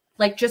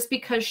 like, just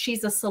because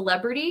she's a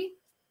celebrity,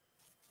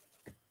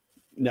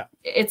 no,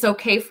 it's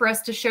okay for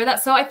us to share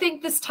that? So I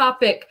think this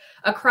topic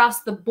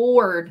across the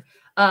board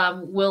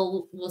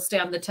will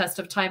stand the test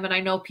of time. And I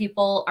know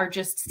people are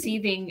just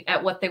seething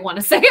at what they want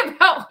to say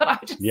about what I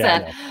just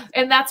said.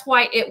 And that's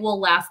why it will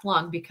last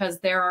long, because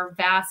there are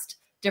vast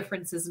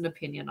differences in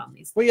opinion on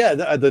these. Well, yeah,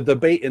 the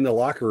debate in the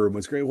locker room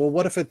was great. Well,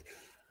 what if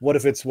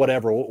it's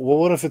whatever? Well,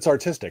 what if it's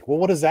artistic? Well,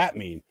 what does that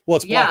mean? Well,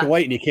 it's black and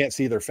white and you can't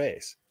see their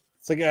face.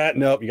 It's like,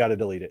 nope, you got to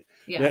delete it.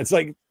 Yeah, it's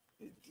like,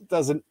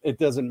 it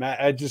doesn't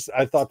matter.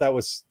 I thought that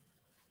was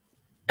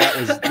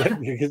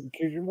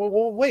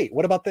well, wait,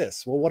 what about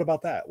this? Well, what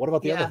about that? What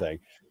about the other thing?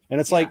 And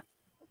it's like,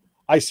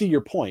 I see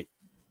your point,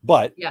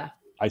 but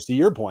I see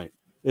your point.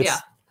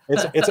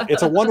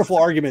 It's a wonderful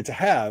argument to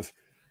have.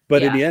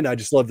 But in the end, I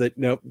just love that.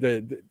 No,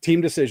 the team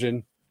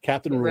decision,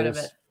 captain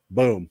rules,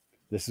 boom.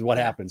 This is what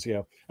happens, you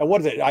know. And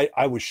what is it?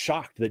 I was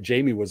shocked that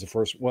Jamie was the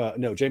first. Well,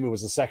 no, Jamie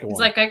was the second one.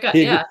 Like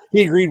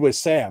he agreed with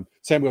Sam.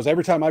 Sam goes,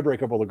 every time I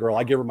break up with a girl,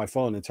 I give her my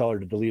phone and tell her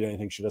to delete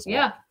anything she doesn't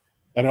want.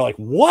 And they're like,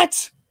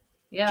 what?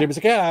 Yeah. Jamie's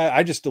like, yeah,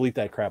 I just delete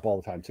that crap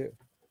all the time too.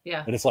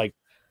 Yeah. And it's like,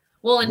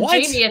 well, and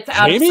what? Jamie, it's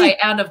out of sight,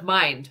 out of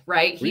mind,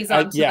 right? He's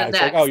on to the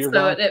next. Like, oh, you're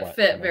so gone. it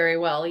fit very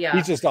well. Yeah.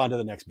 He's just on to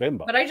the next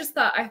bimbo. But I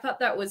thought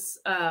that was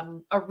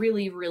a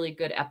really, really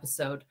good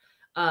episode.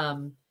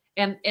 And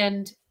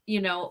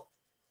you know,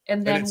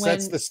 and then it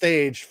sets the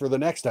stage for the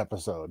next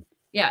episode.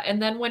 Yeah.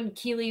 And then when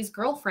Keely's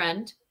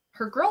girlfriend,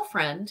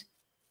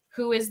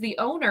 who is the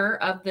owner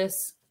of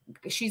this,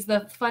 she's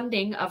the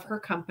funding of her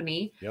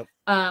company. Yep.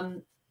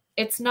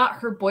 It's not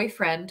her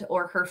boyfriend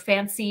or her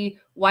fancy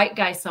white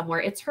guy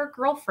somewhere. It's her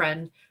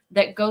girlfriend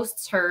that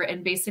ghosts her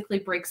and basically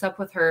breaks up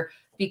with her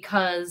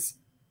because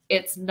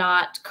it's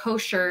not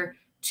kosher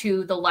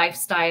to the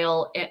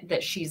lifestyle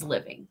that she's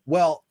living.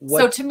 Well,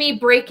 so to me,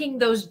 breaking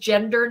those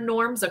gender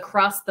norms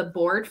across the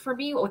board for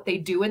me, what they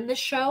do in this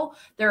show,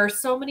 there are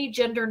so many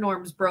gender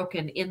norms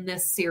broken in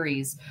this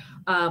series.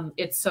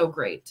 It's so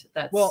great.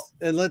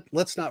 And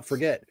let's not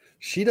forget,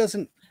 she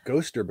doesn't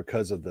ghost her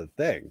because of the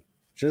thing.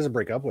 She doesn't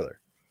break up with her.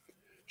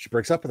 She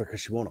breaks up with her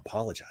because she won't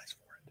apologize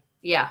for it.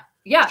 Yeah.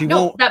 Yeah.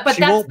 That's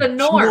the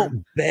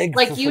norm.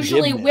 Like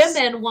usually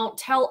women won't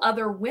tell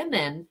other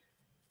women,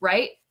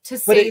 right? To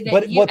say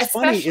but what's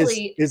funny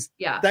is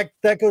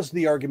that goes to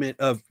the argument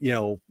of, you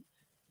know,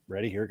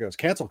 ready, here it goes,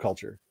 cancel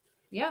culture.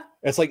 Yeah.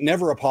 It's like,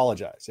 never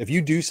apologize. If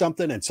you do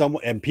something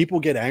and people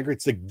get angry,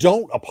 it's like,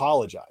 don't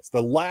apologize.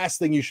 The last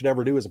thing you should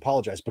ever do is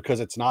apologize, because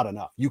it's not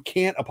enough. You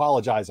can't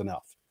apologize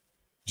enough.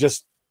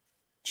 Just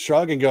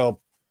shrug and go,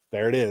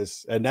 there it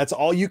is. And that's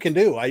all you can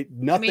do.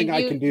 Nothing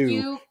I can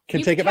do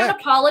can take it back. You can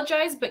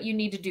apologize, but you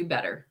need to do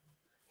better.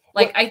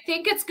 Like, I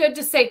think it's good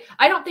to say,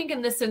 I don't think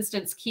in this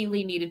instance,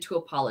 Keeley needed to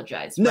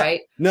apologize, no,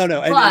 right? No.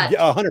 But,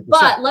 100%.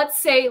 But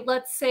let's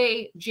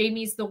say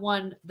Jamie's the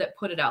one that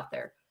put it out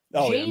there.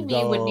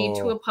 Jamie would need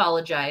to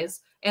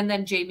apologize, and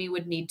then Jamie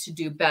would need to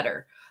do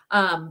better.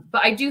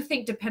 But I do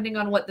think, depending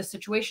on what the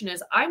situation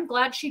is, I'm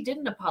glad she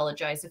didn't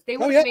apologize. If they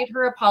would have made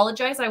her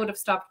apologize, I would have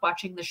stopped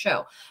watching the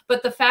show.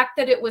 But the fact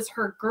that it was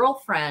her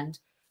girlfriend,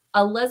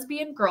 a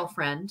lesbian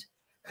girlfriend,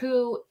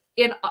 who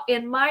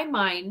in my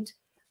mind,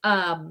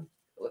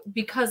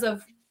 because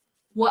of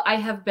what I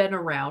have been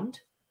around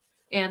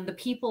and the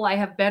people I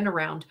have been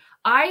around,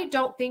 I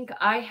don't think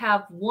I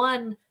have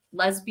one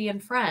lesbian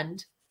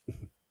friend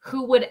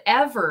who would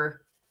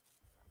ever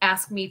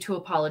ask me to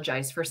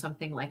apologize for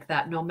something like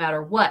that, no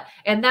matter what.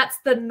 And that's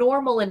the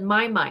normal in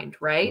my mind,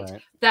 right?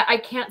 That I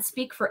can't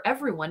speak for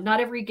everyone. Not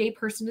every gay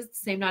person is the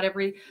same. Not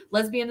every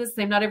lesbian is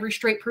the same. Not every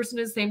straight person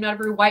is the same. Not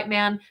every white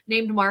man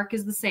named Mark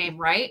is the same,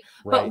 right?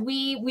 But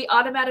we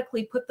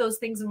automatically put those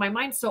things in my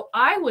mind. So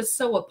I was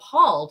so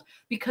appalled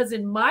because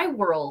in my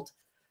world,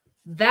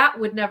 that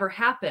would never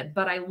happen.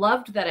 But I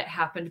loved that it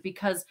happened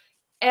because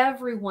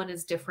everyone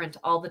is different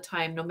all the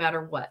time, no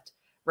matter what,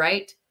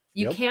 right?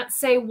 You can't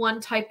say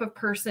one type of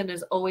person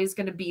is always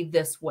going to be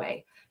this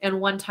way and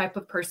one type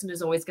of person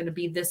is always going to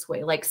be this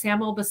way. Like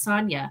Sam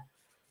Obasanya,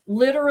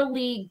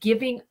 literally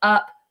giving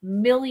up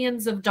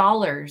millions of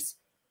dollars.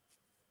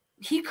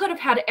 He could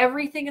have had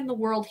everything in the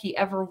world he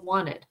ever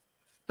wanted,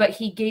 but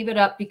he gave it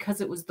up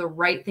because it was the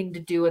right thing to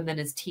do. And then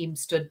his team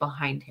stood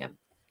behind him.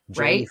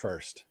 Jamie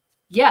first.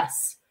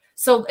 Yes.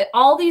 So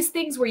all these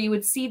things where you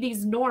would see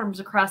these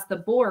norms across the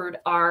board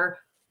are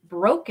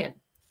broken.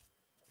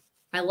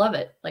 I love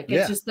it. Like,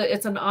 it's just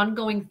it's an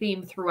ongoing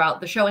theme throughout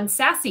the show. And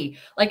Sassy,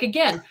 like,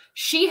 again,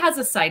 she has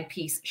a side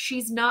piece.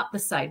 She's not the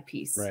side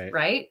piece,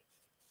 right?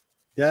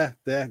 Yeah.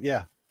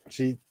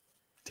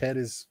 Ted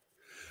is,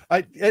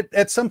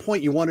 at some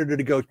point you wanted her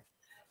to go,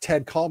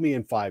 Ted, call me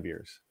in 5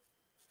 years.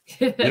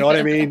 You know what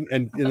I mean?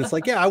 And it's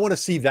like, I want to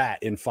see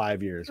that in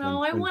 5 years.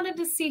 No, I wanted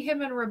to see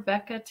him and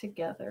Rebecca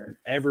together.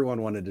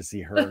 Everyone wanted to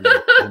see her and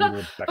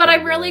Rebecca. But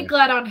I'm really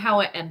glad on how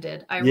it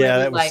ended. I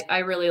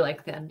really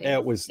like the ending.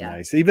 It was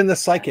nice. Even the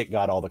psychic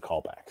got all the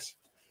callbacks.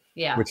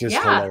 Yeah. Which is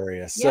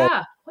hilarious. So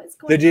what's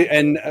going did you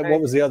and what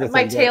was the other thing?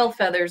 My tail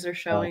feathers are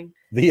showing.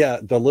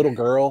 The little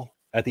girl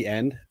at the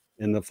end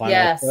in the final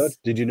episode.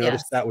 Did you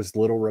notice that was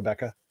little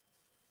Rebecca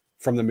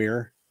from the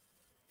mirror?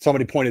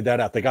 Somebody pointed that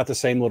out. They got the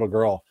same little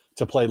girl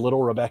to play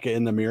little Rebecca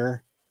in the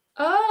mirror.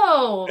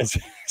 Oh.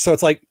 So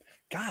it's like,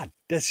 God,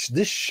 this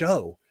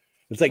show.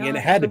 It's like, and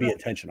it had to be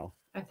intentional.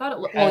 I thought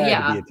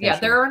it yeah.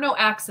 There are no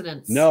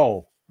accidents.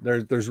 No,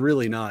 there's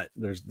really not.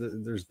 There's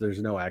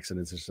no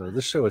accidents. So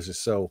this show is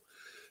just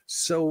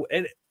so,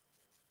 and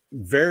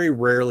very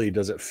rarely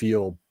does it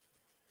feel,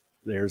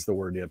 there's the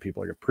word,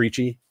 people are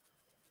preachy.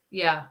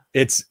 Yeah.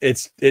 It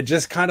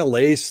just kind of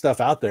lays stuff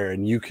out there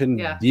and you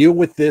can deal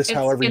with this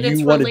however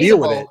you want to deal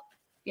with it.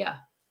 Yeah.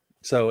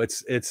 So it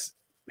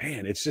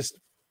is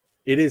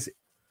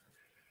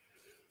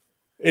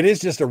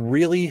just a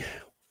really,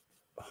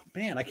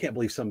 I can't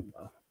believe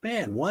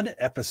one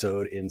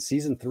episode in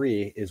season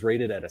 3 is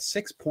rated at a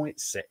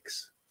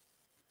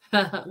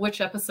 6.6.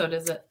 Which episode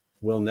is it?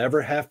 We'll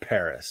Never Have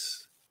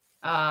Paris.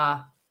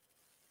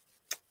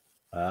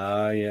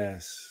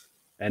 Yes.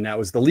 And that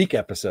was the leak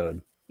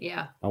episode.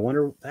 Yeah. I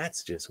wonder,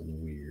 that's just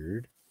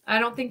weird. I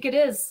don't think it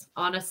is,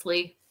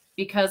 honestly,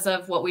 because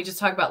of what we just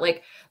talked about.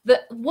 Like,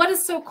 what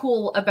is so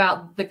cool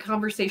about the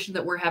conversation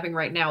that we're having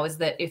right now is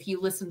that if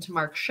you listen to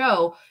Mark's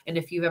show, and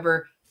if you've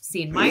ever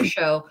seen my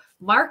show,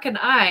 Mark and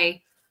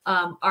I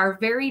are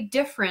very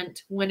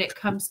different when it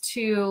comes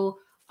to,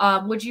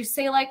 would you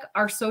say, like,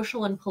 our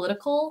social and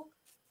political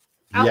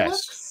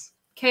outlooks? Yes.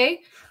 Okay.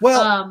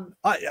 Well,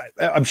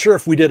 I'm sure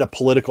if we did a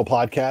political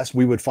podcast,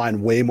 we would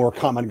find way more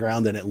common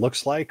ground than it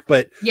looks like.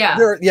 But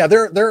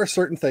there are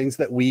certain things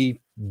that we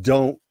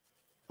don't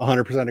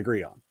 100%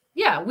 agree on.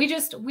 Yeah,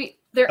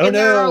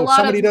 there are a lot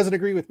somebody of, doesn't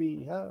agree with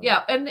me. Oh.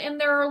 Yeah, and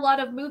there are a lot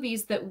of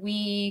movies that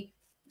we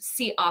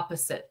see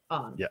opposite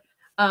on. Yeah.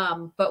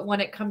 But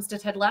when it comes to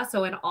Ted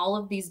Lasso and all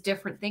of these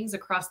different things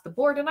across the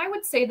board, and I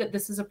would say that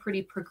this is a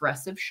pretty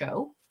progressive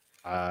show.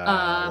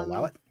 I'll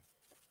allow it.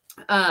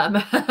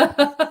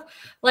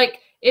 Like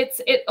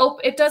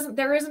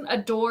there isn't a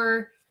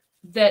door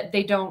that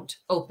they don't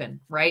open,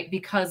 right?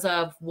 Because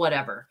of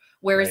whatever.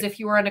 Whereas if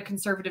you were on a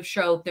conservative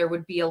show, there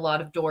would be a lot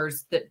of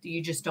doors that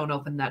you just don't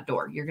open that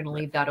door. You're going to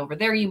leave that over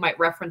there. You might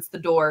reference the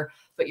door,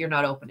 but you're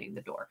not opening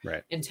the door.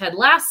 Right. In Ted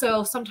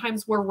Lasso,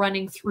 sometimes we're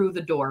running through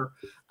the door.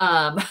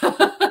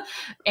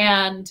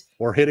 And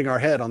or hitting our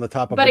head on the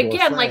top of the door. But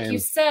again, frame. like you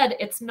said,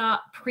 it's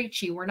not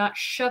preachy. We're not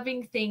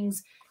shoving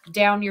things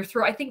down your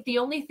throat. I think the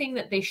only thing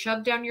that they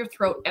shove down your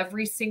throat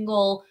every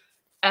single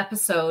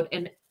episode,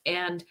 and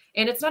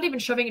it's not even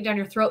shoving it down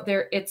your throat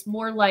there, it's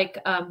more like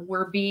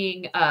we're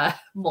being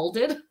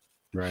molded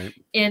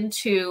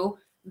into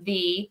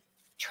the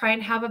try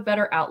and have a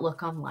better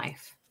outlook on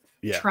life.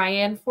 Yeah. Try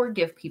and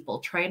forgive people.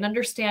 Try and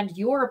understand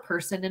you're a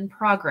person in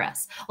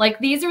progress. Like,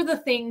 these are the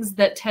things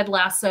that Ted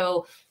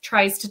Lasso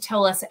tries to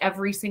tell us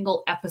every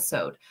single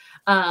episode.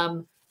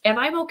 And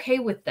I'm okay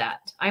with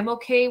that. I'm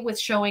okay with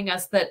showing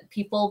us that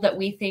people that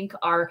we think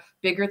are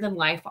bigger than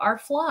life are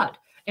flawed.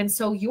 And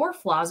so your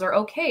flaws are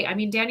okay. I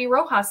mean, Danny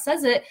Rojas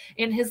says it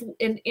in his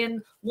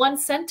in one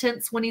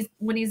sentence when he's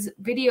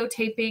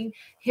videotaping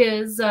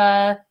his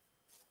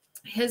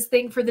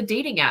thing for the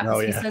dating apps. Oh,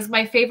 yeah. He says,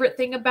 my favorite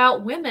thing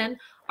about women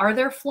are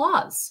their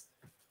flaws.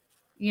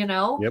 You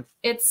know, Yep.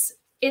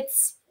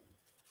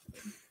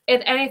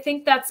 And I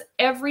think that's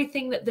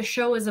everything that the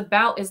show is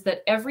about, is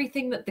that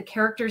everything that the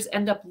characters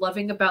end up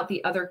loving about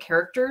the other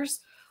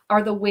characters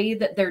are the way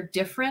that they're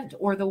different,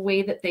 or the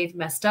way that they've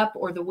messed up,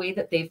 or the way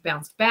that they've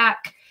bounced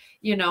back.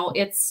 You know,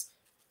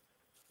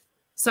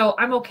 so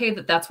I'm okay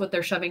that that's what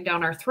they're shoving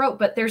down our throat,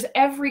 but there's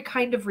every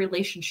kind of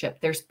relationship.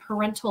 There's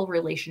parental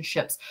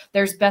relationships.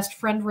 There's best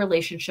friend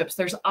relationships.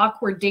 There's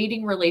awkward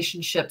dating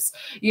relationships.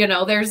 You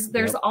know,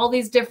 there's all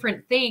these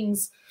different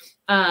things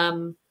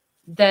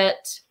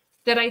that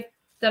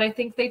I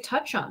think they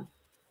touch on.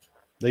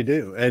 They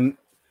do. And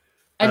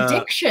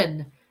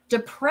addiction,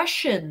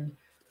 depression,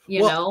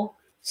 you know.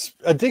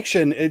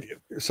 Addiction.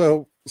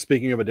 So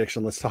speaking of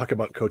addiction, let's talk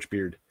about Coach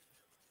Beard.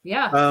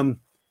 Yeah.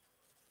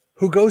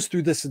 Who goes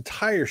through this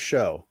entire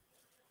show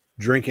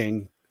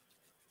drinking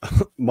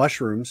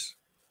mushrooms.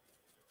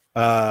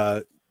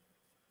 But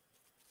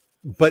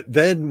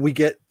then we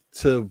get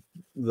to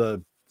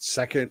the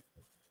second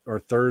or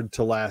third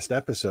to last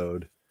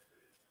episode,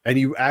 and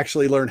you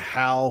actually learn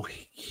how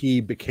he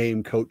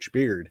became Coach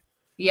Beard.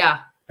 Yeah.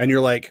 And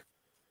you're like,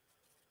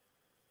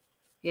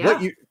 yeah,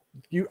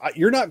 what,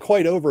 you're not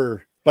quite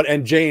over,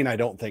 and Jane, I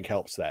don't think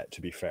helps that,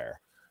 to be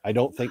fair. I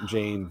don't think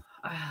Jane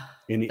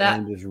in the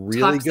end is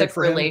really good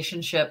for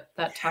relationship. Him.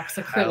 That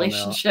toxic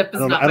relationship is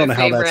not my favorite. I don't know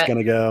how that's going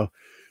to go,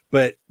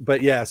 but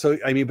yeah. So,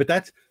 I mean, but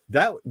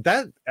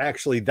that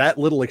actually, that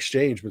little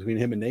exchange between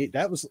him and Nate,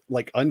 that was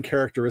like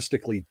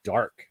uncharacteristically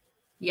dark.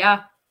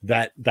 Yeah.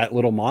 That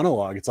little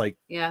monologue. It's like,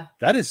 yeah,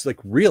 that is like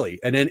really.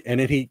 And then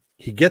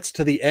he gets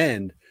to the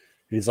end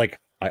and he's like,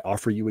 I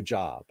offer you a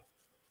job.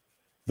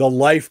 The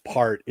life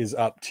part is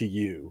up to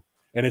you.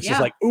 And it's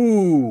just like,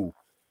 ooh,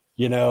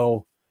 you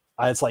know,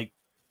 it's like,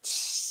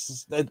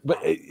 but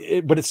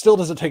it still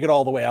doesn't take it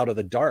all the way out of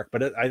the dark.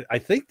 But I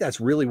think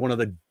that's really one of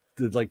the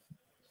like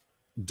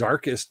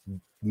darkest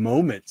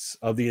moments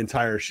of the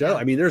entire show.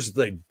 I mean, there's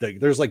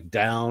like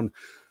down,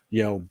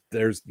 you know,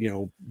 there's, you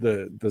know,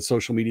 the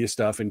social media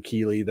stuff and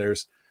Keeley,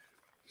 there's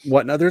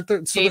whatnot.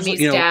 Jamie's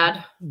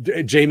dad.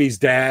 Jamie's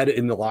dad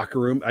in the locker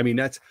room. I mean,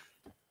 that's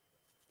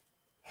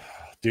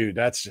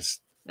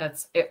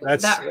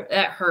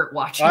that hurt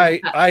watching.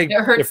 It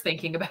hurts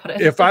thinking about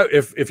it.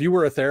 If you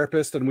were a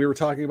therapist and we were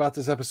talking about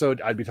this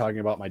episode, I'd be talking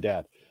about my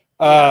dad.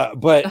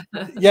 But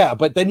yeah,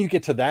 but then you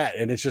get to that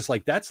and it's just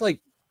like that's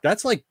like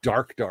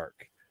dark.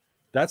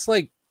 That's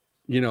like,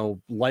 you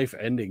know, life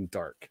ending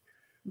dark.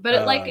 But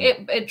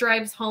it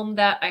drives home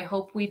that I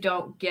hope we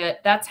don't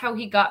get. That's how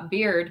he got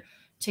Beard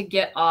to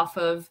get off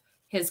of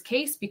his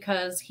case,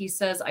 because he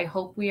says, I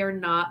hope we are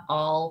not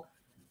all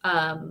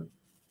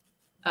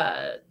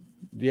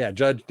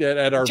judged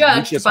at our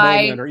judged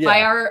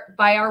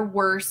by our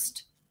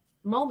worst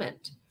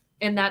moment.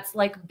 And that's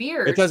like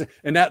Beard. It doesn't,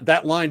 and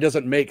that line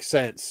doesn't make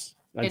sense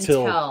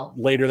until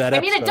later that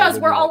episode. I mean, it does.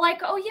 We're all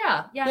like, oh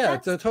yeah,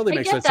 it totally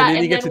makes sense. That. And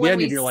then you get to the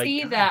end and you're like,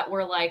 see that,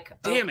 we're like,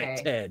 damn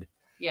it, Ted.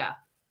 Yeah.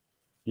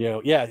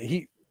 You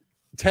know,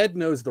 Ted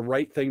knows the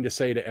right thing to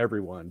say to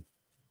everyone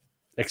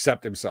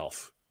except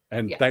himself.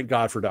 And thank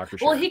God for Dr.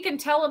 Sharon. Well, he can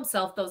tell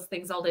himself those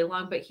things all day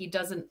long, but he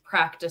doesn't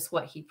practice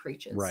what he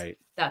preaches. Right.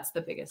 That's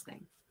the biggest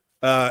thing.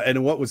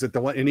 And what was it? The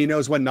one, and he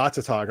knows when not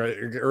to talk.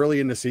 Early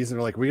in the season,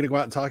 they're like, we're going to go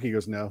out and talk. He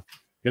goes, no.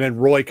 And then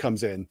Roy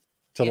comes in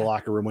to the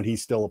locker room when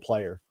he's still a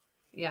player.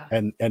 Yeah.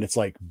 And it's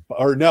like,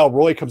 or no,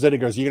 Roy comes in and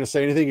goes, you going to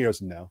say anything? He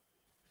goes, no.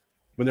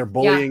 When they're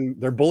bullying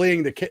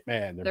the Kit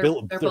Man.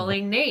 They're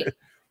bullying Nate.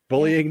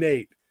 Bullying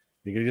Nate.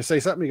 You going to just say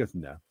something? He goes,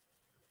 no.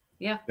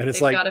 Yeah. And it's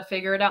they've got to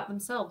figure it out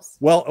themselves.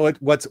 Well,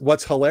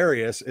 what's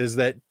hilarious is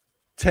that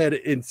Ted,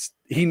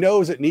 he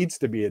knows it needs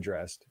to be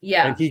addressed.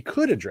 Yeah. And he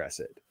could address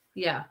it.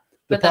 Yeah.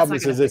 The problem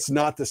is it's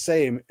not the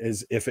same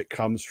as if it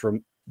comes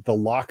from the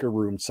locker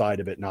room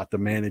side of it, not the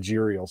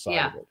managerial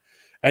side of it.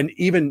 And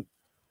even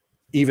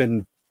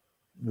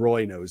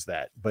Roy knows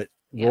that. But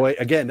Roy,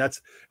 again,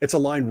 it's a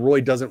line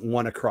Roy doesn't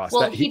want to cross.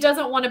 Well, he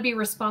doesn't want to be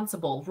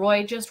responsible.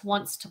 Roy just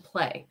wants to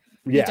play.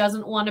 He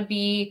doesn't want to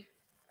be.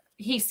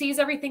 He sees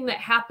everything that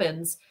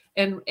happens,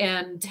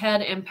 and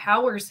Ted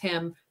empowers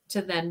him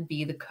to then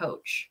be the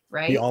coach,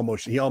 right? He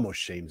almost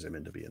shames him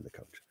into being the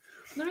coach.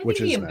 No, I think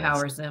he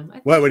empowers him.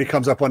 Well, when he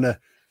comes up on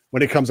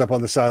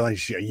the sideline,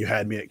 you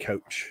had me at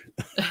coach.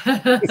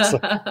 it's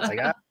like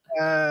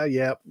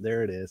yep,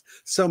 there it is.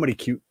 So many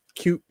cute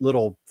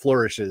little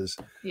flourishes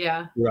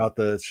throughout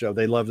the show.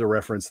 They love to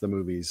reference the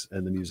movies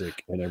and the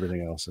music and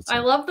everything else. I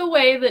love the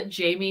way that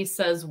Jamie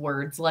says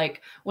words,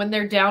 like when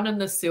they're down in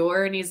the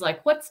sewer and he's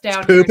like, what's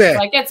down here?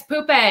 Like, it's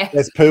poopy.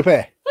 It's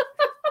poopy.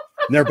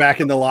 And they're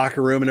back in the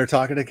locker room and they're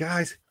talking to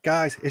guys,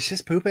 it's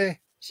just Poopy.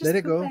 Let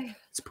it go.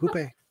 It's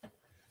Poopy.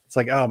 It's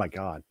like, oh my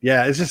God.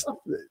 Yeah. It's just,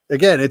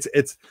 again, it's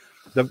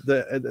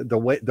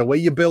the way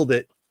you build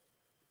it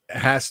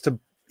has to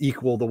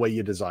equal the way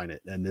you design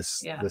it. And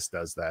this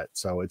does that.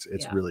 So it's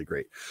really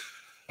great.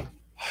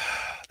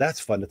 That's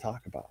fun to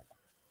talk about.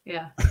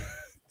 Yeah.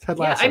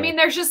 Yeah, I mean,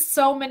 there's just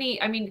so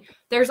many. I mean,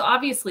 there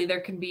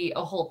can be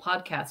a whole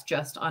podcast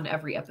just on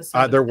every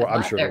episode.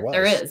 I'm sure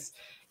there is,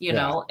 you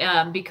know,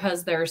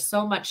 because there's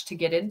so much to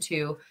get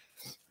into,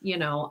 you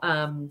know,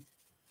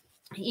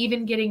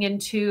 even getting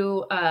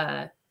into,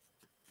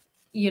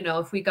 you know,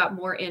 if we got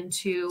more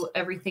into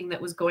everything that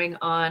was going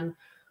on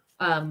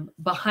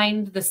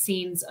behind the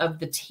scenes of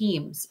the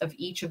teams, of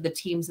each of the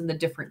teams and the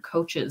different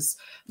coaches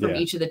from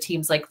each of the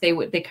teams, like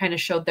they kind of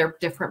showed their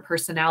different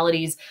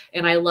personalities.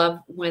 And I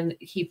love when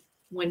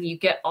you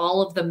get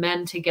all of the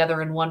men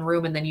together in one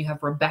room and then you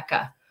have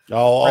Rebecca.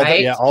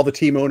 All the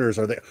team owners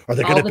are they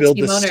going to build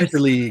the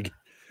Super League?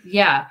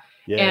 Yeah.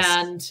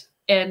 Yes.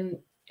 And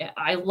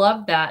I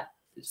love that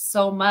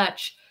so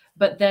much.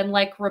 But then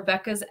like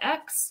Rebecca's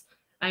ex,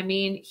 I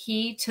mean,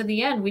 to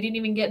the end, we didn't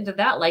even get into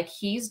that. Like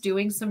he's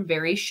doing some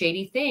very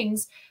shady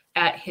things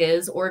at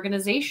his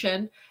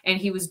organization. And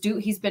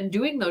he's been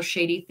doing those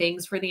shady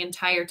things for the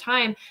entire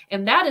time.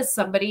 And that is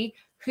somebody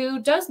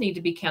who does need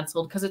to be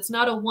canceled because it's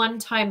not a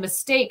one-time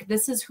mistake.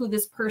 This is who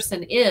this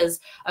person is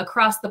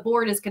across the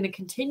board, is going to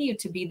continue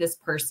to be this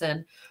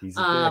person.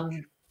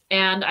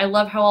 And I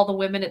love how all the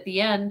women at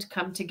the end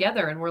come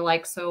together and we're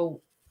like,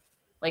 so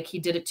like he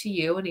did it to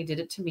you and he did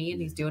it to me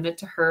and he's doing it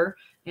to her.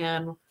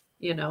 And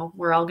you know,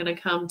 we're all going to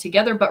come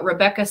together. But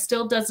Rebecca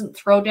still doesn't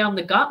throw down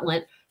the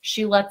gauntlet.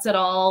 She lets it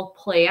all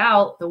play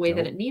out the way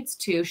that it needs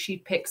to. She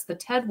picks the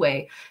Ted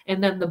way.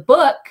 And then the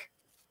book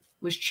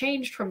was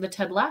changed from the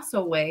Ted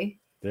Lasso way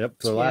to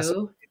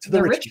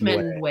the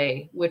Richmond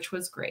way, which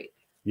was great.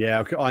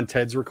 Yeah, on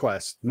Ted's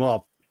request.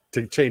 Well,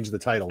 to change the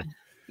title.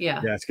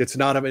 Yeah. Yeah, it's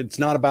not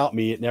about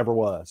me. It never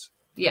was.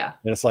 Yeah.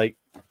 And it's like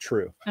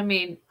true. I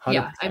mean, 100%.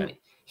 Yeah. I mean,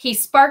 he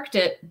sparked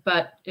it,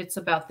 but it's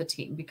about the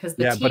team because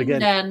the team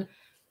then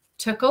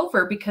took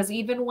over, because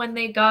even when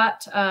they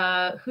got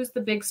who's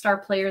the big star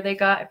player they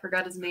got? I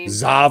forgot his name.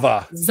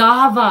 Zava.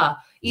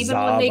 Even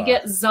when they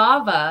get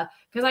Zava,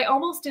 because I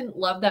almost didn't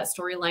love that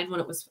storyline when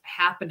it was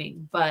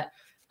happening, but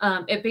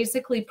it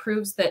basically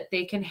proves that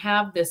they can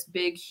have this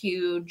big,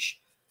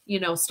 huge, you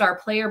know, star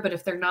player, but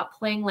if they're not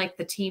playing like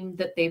the team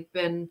that they've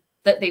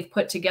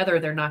put together,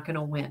 they're not going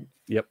to win.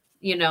 Yep.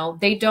 You know,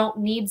 they don't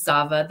need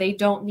Zava. They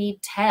don't need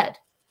Ted.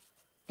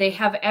 They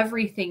have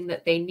everything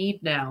that they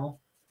need now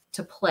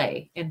to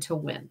play and to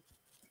win.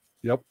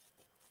 Yep.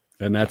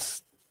 And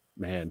that's,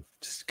 man,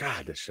 just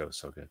God, this show's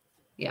so good.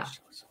 Yeah.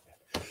 So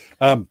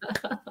good.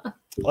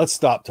 Let's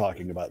stop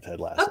talking about Ted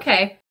Lasso.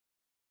 Okay.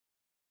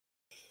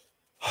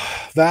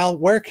 Val,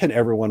 where can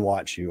everyone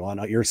watch you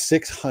on your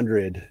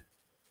 600?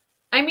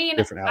 I mean,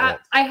 different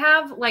outlets? I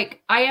have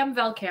I am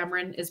Val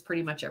Cameron is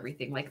pretty much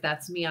everything. Like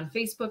that's me on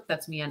Facebook.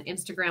 That's me on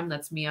Instagram.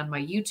 That's me on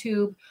my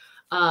YouTube.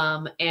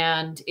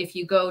 And if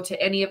you go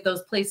to any of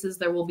those places,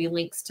 there will be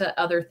links to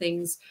other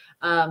things.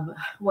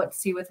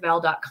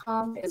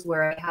 whattoseewithval.com is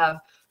where I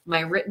have my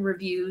written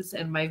reviews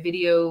and my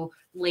video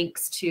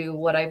links to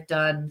what I've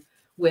done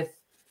with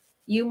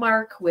you,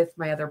 Mark, with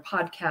my other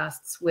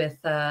podcasts, with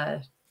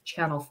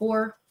Channel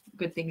 4,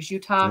 Good Things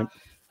Utah.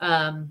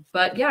 Yep.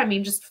 But yeah, I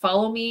mean, just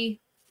follow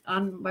me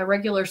on my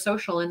regular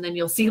social and then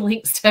you'll see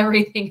links to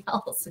everything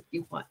else if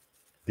you want.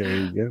 There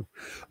you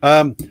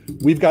go.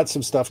 We've got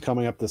some stuff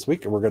coming up this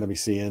week, and we're going to be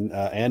seeing,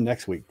 and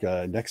next week.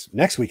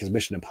 Next week is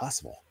Mission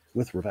Impossible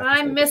with Rebecca.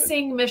 I'm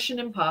missing Mission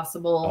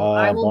Impossible.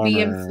 I will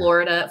be in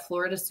Florida at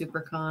Florida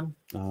SuperCon.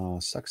 Oh,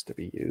 sucks to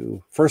be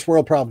you. First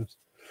world problems.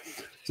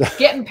 So,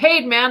 getting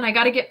paid, man. I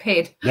got to get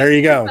paid. There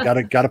you go.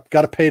 Got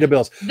to pay the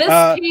bills.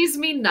 This pays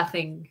me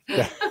nothing.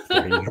 Yeah,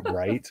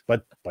 right.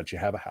 But you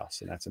have a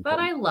house, and that's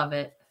important. But I love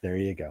it. There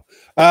you go.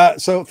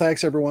 So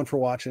thanks everyone for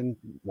watching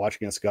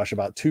us gush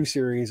about 2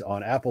 series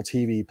on Apple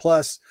TV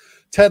Plus,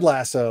 Ted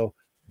Lasso,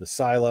 The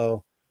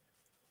Silo.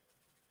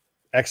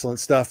 Excellent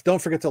stuff.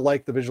 Don't forget to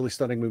like the Visually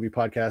Stunning Movie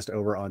Podcast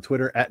over on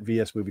Twitter at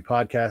VS Movie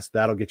Podcast.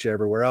 That'll get you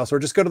everywhere else, or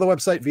just go to the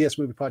website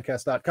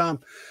vsmoviepodcast.com.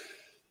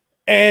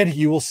 And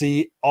you will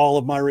see all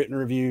of my written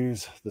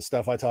reviews, the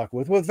stuff I talk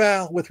with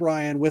Val, with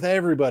Ryan, with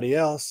everybody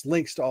else,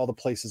 links to all the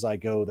places I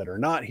go that are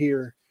not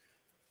here.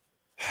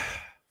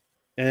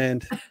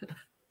 And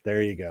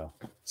there you go.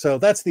 So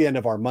that's the end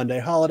of our Monday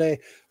holiday.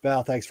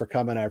 Val, thanks for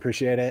coming. I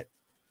appreciate it.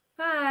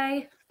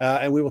 Bye.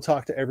 And we will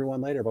talk to everyone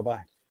later.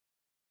 Bye-bye.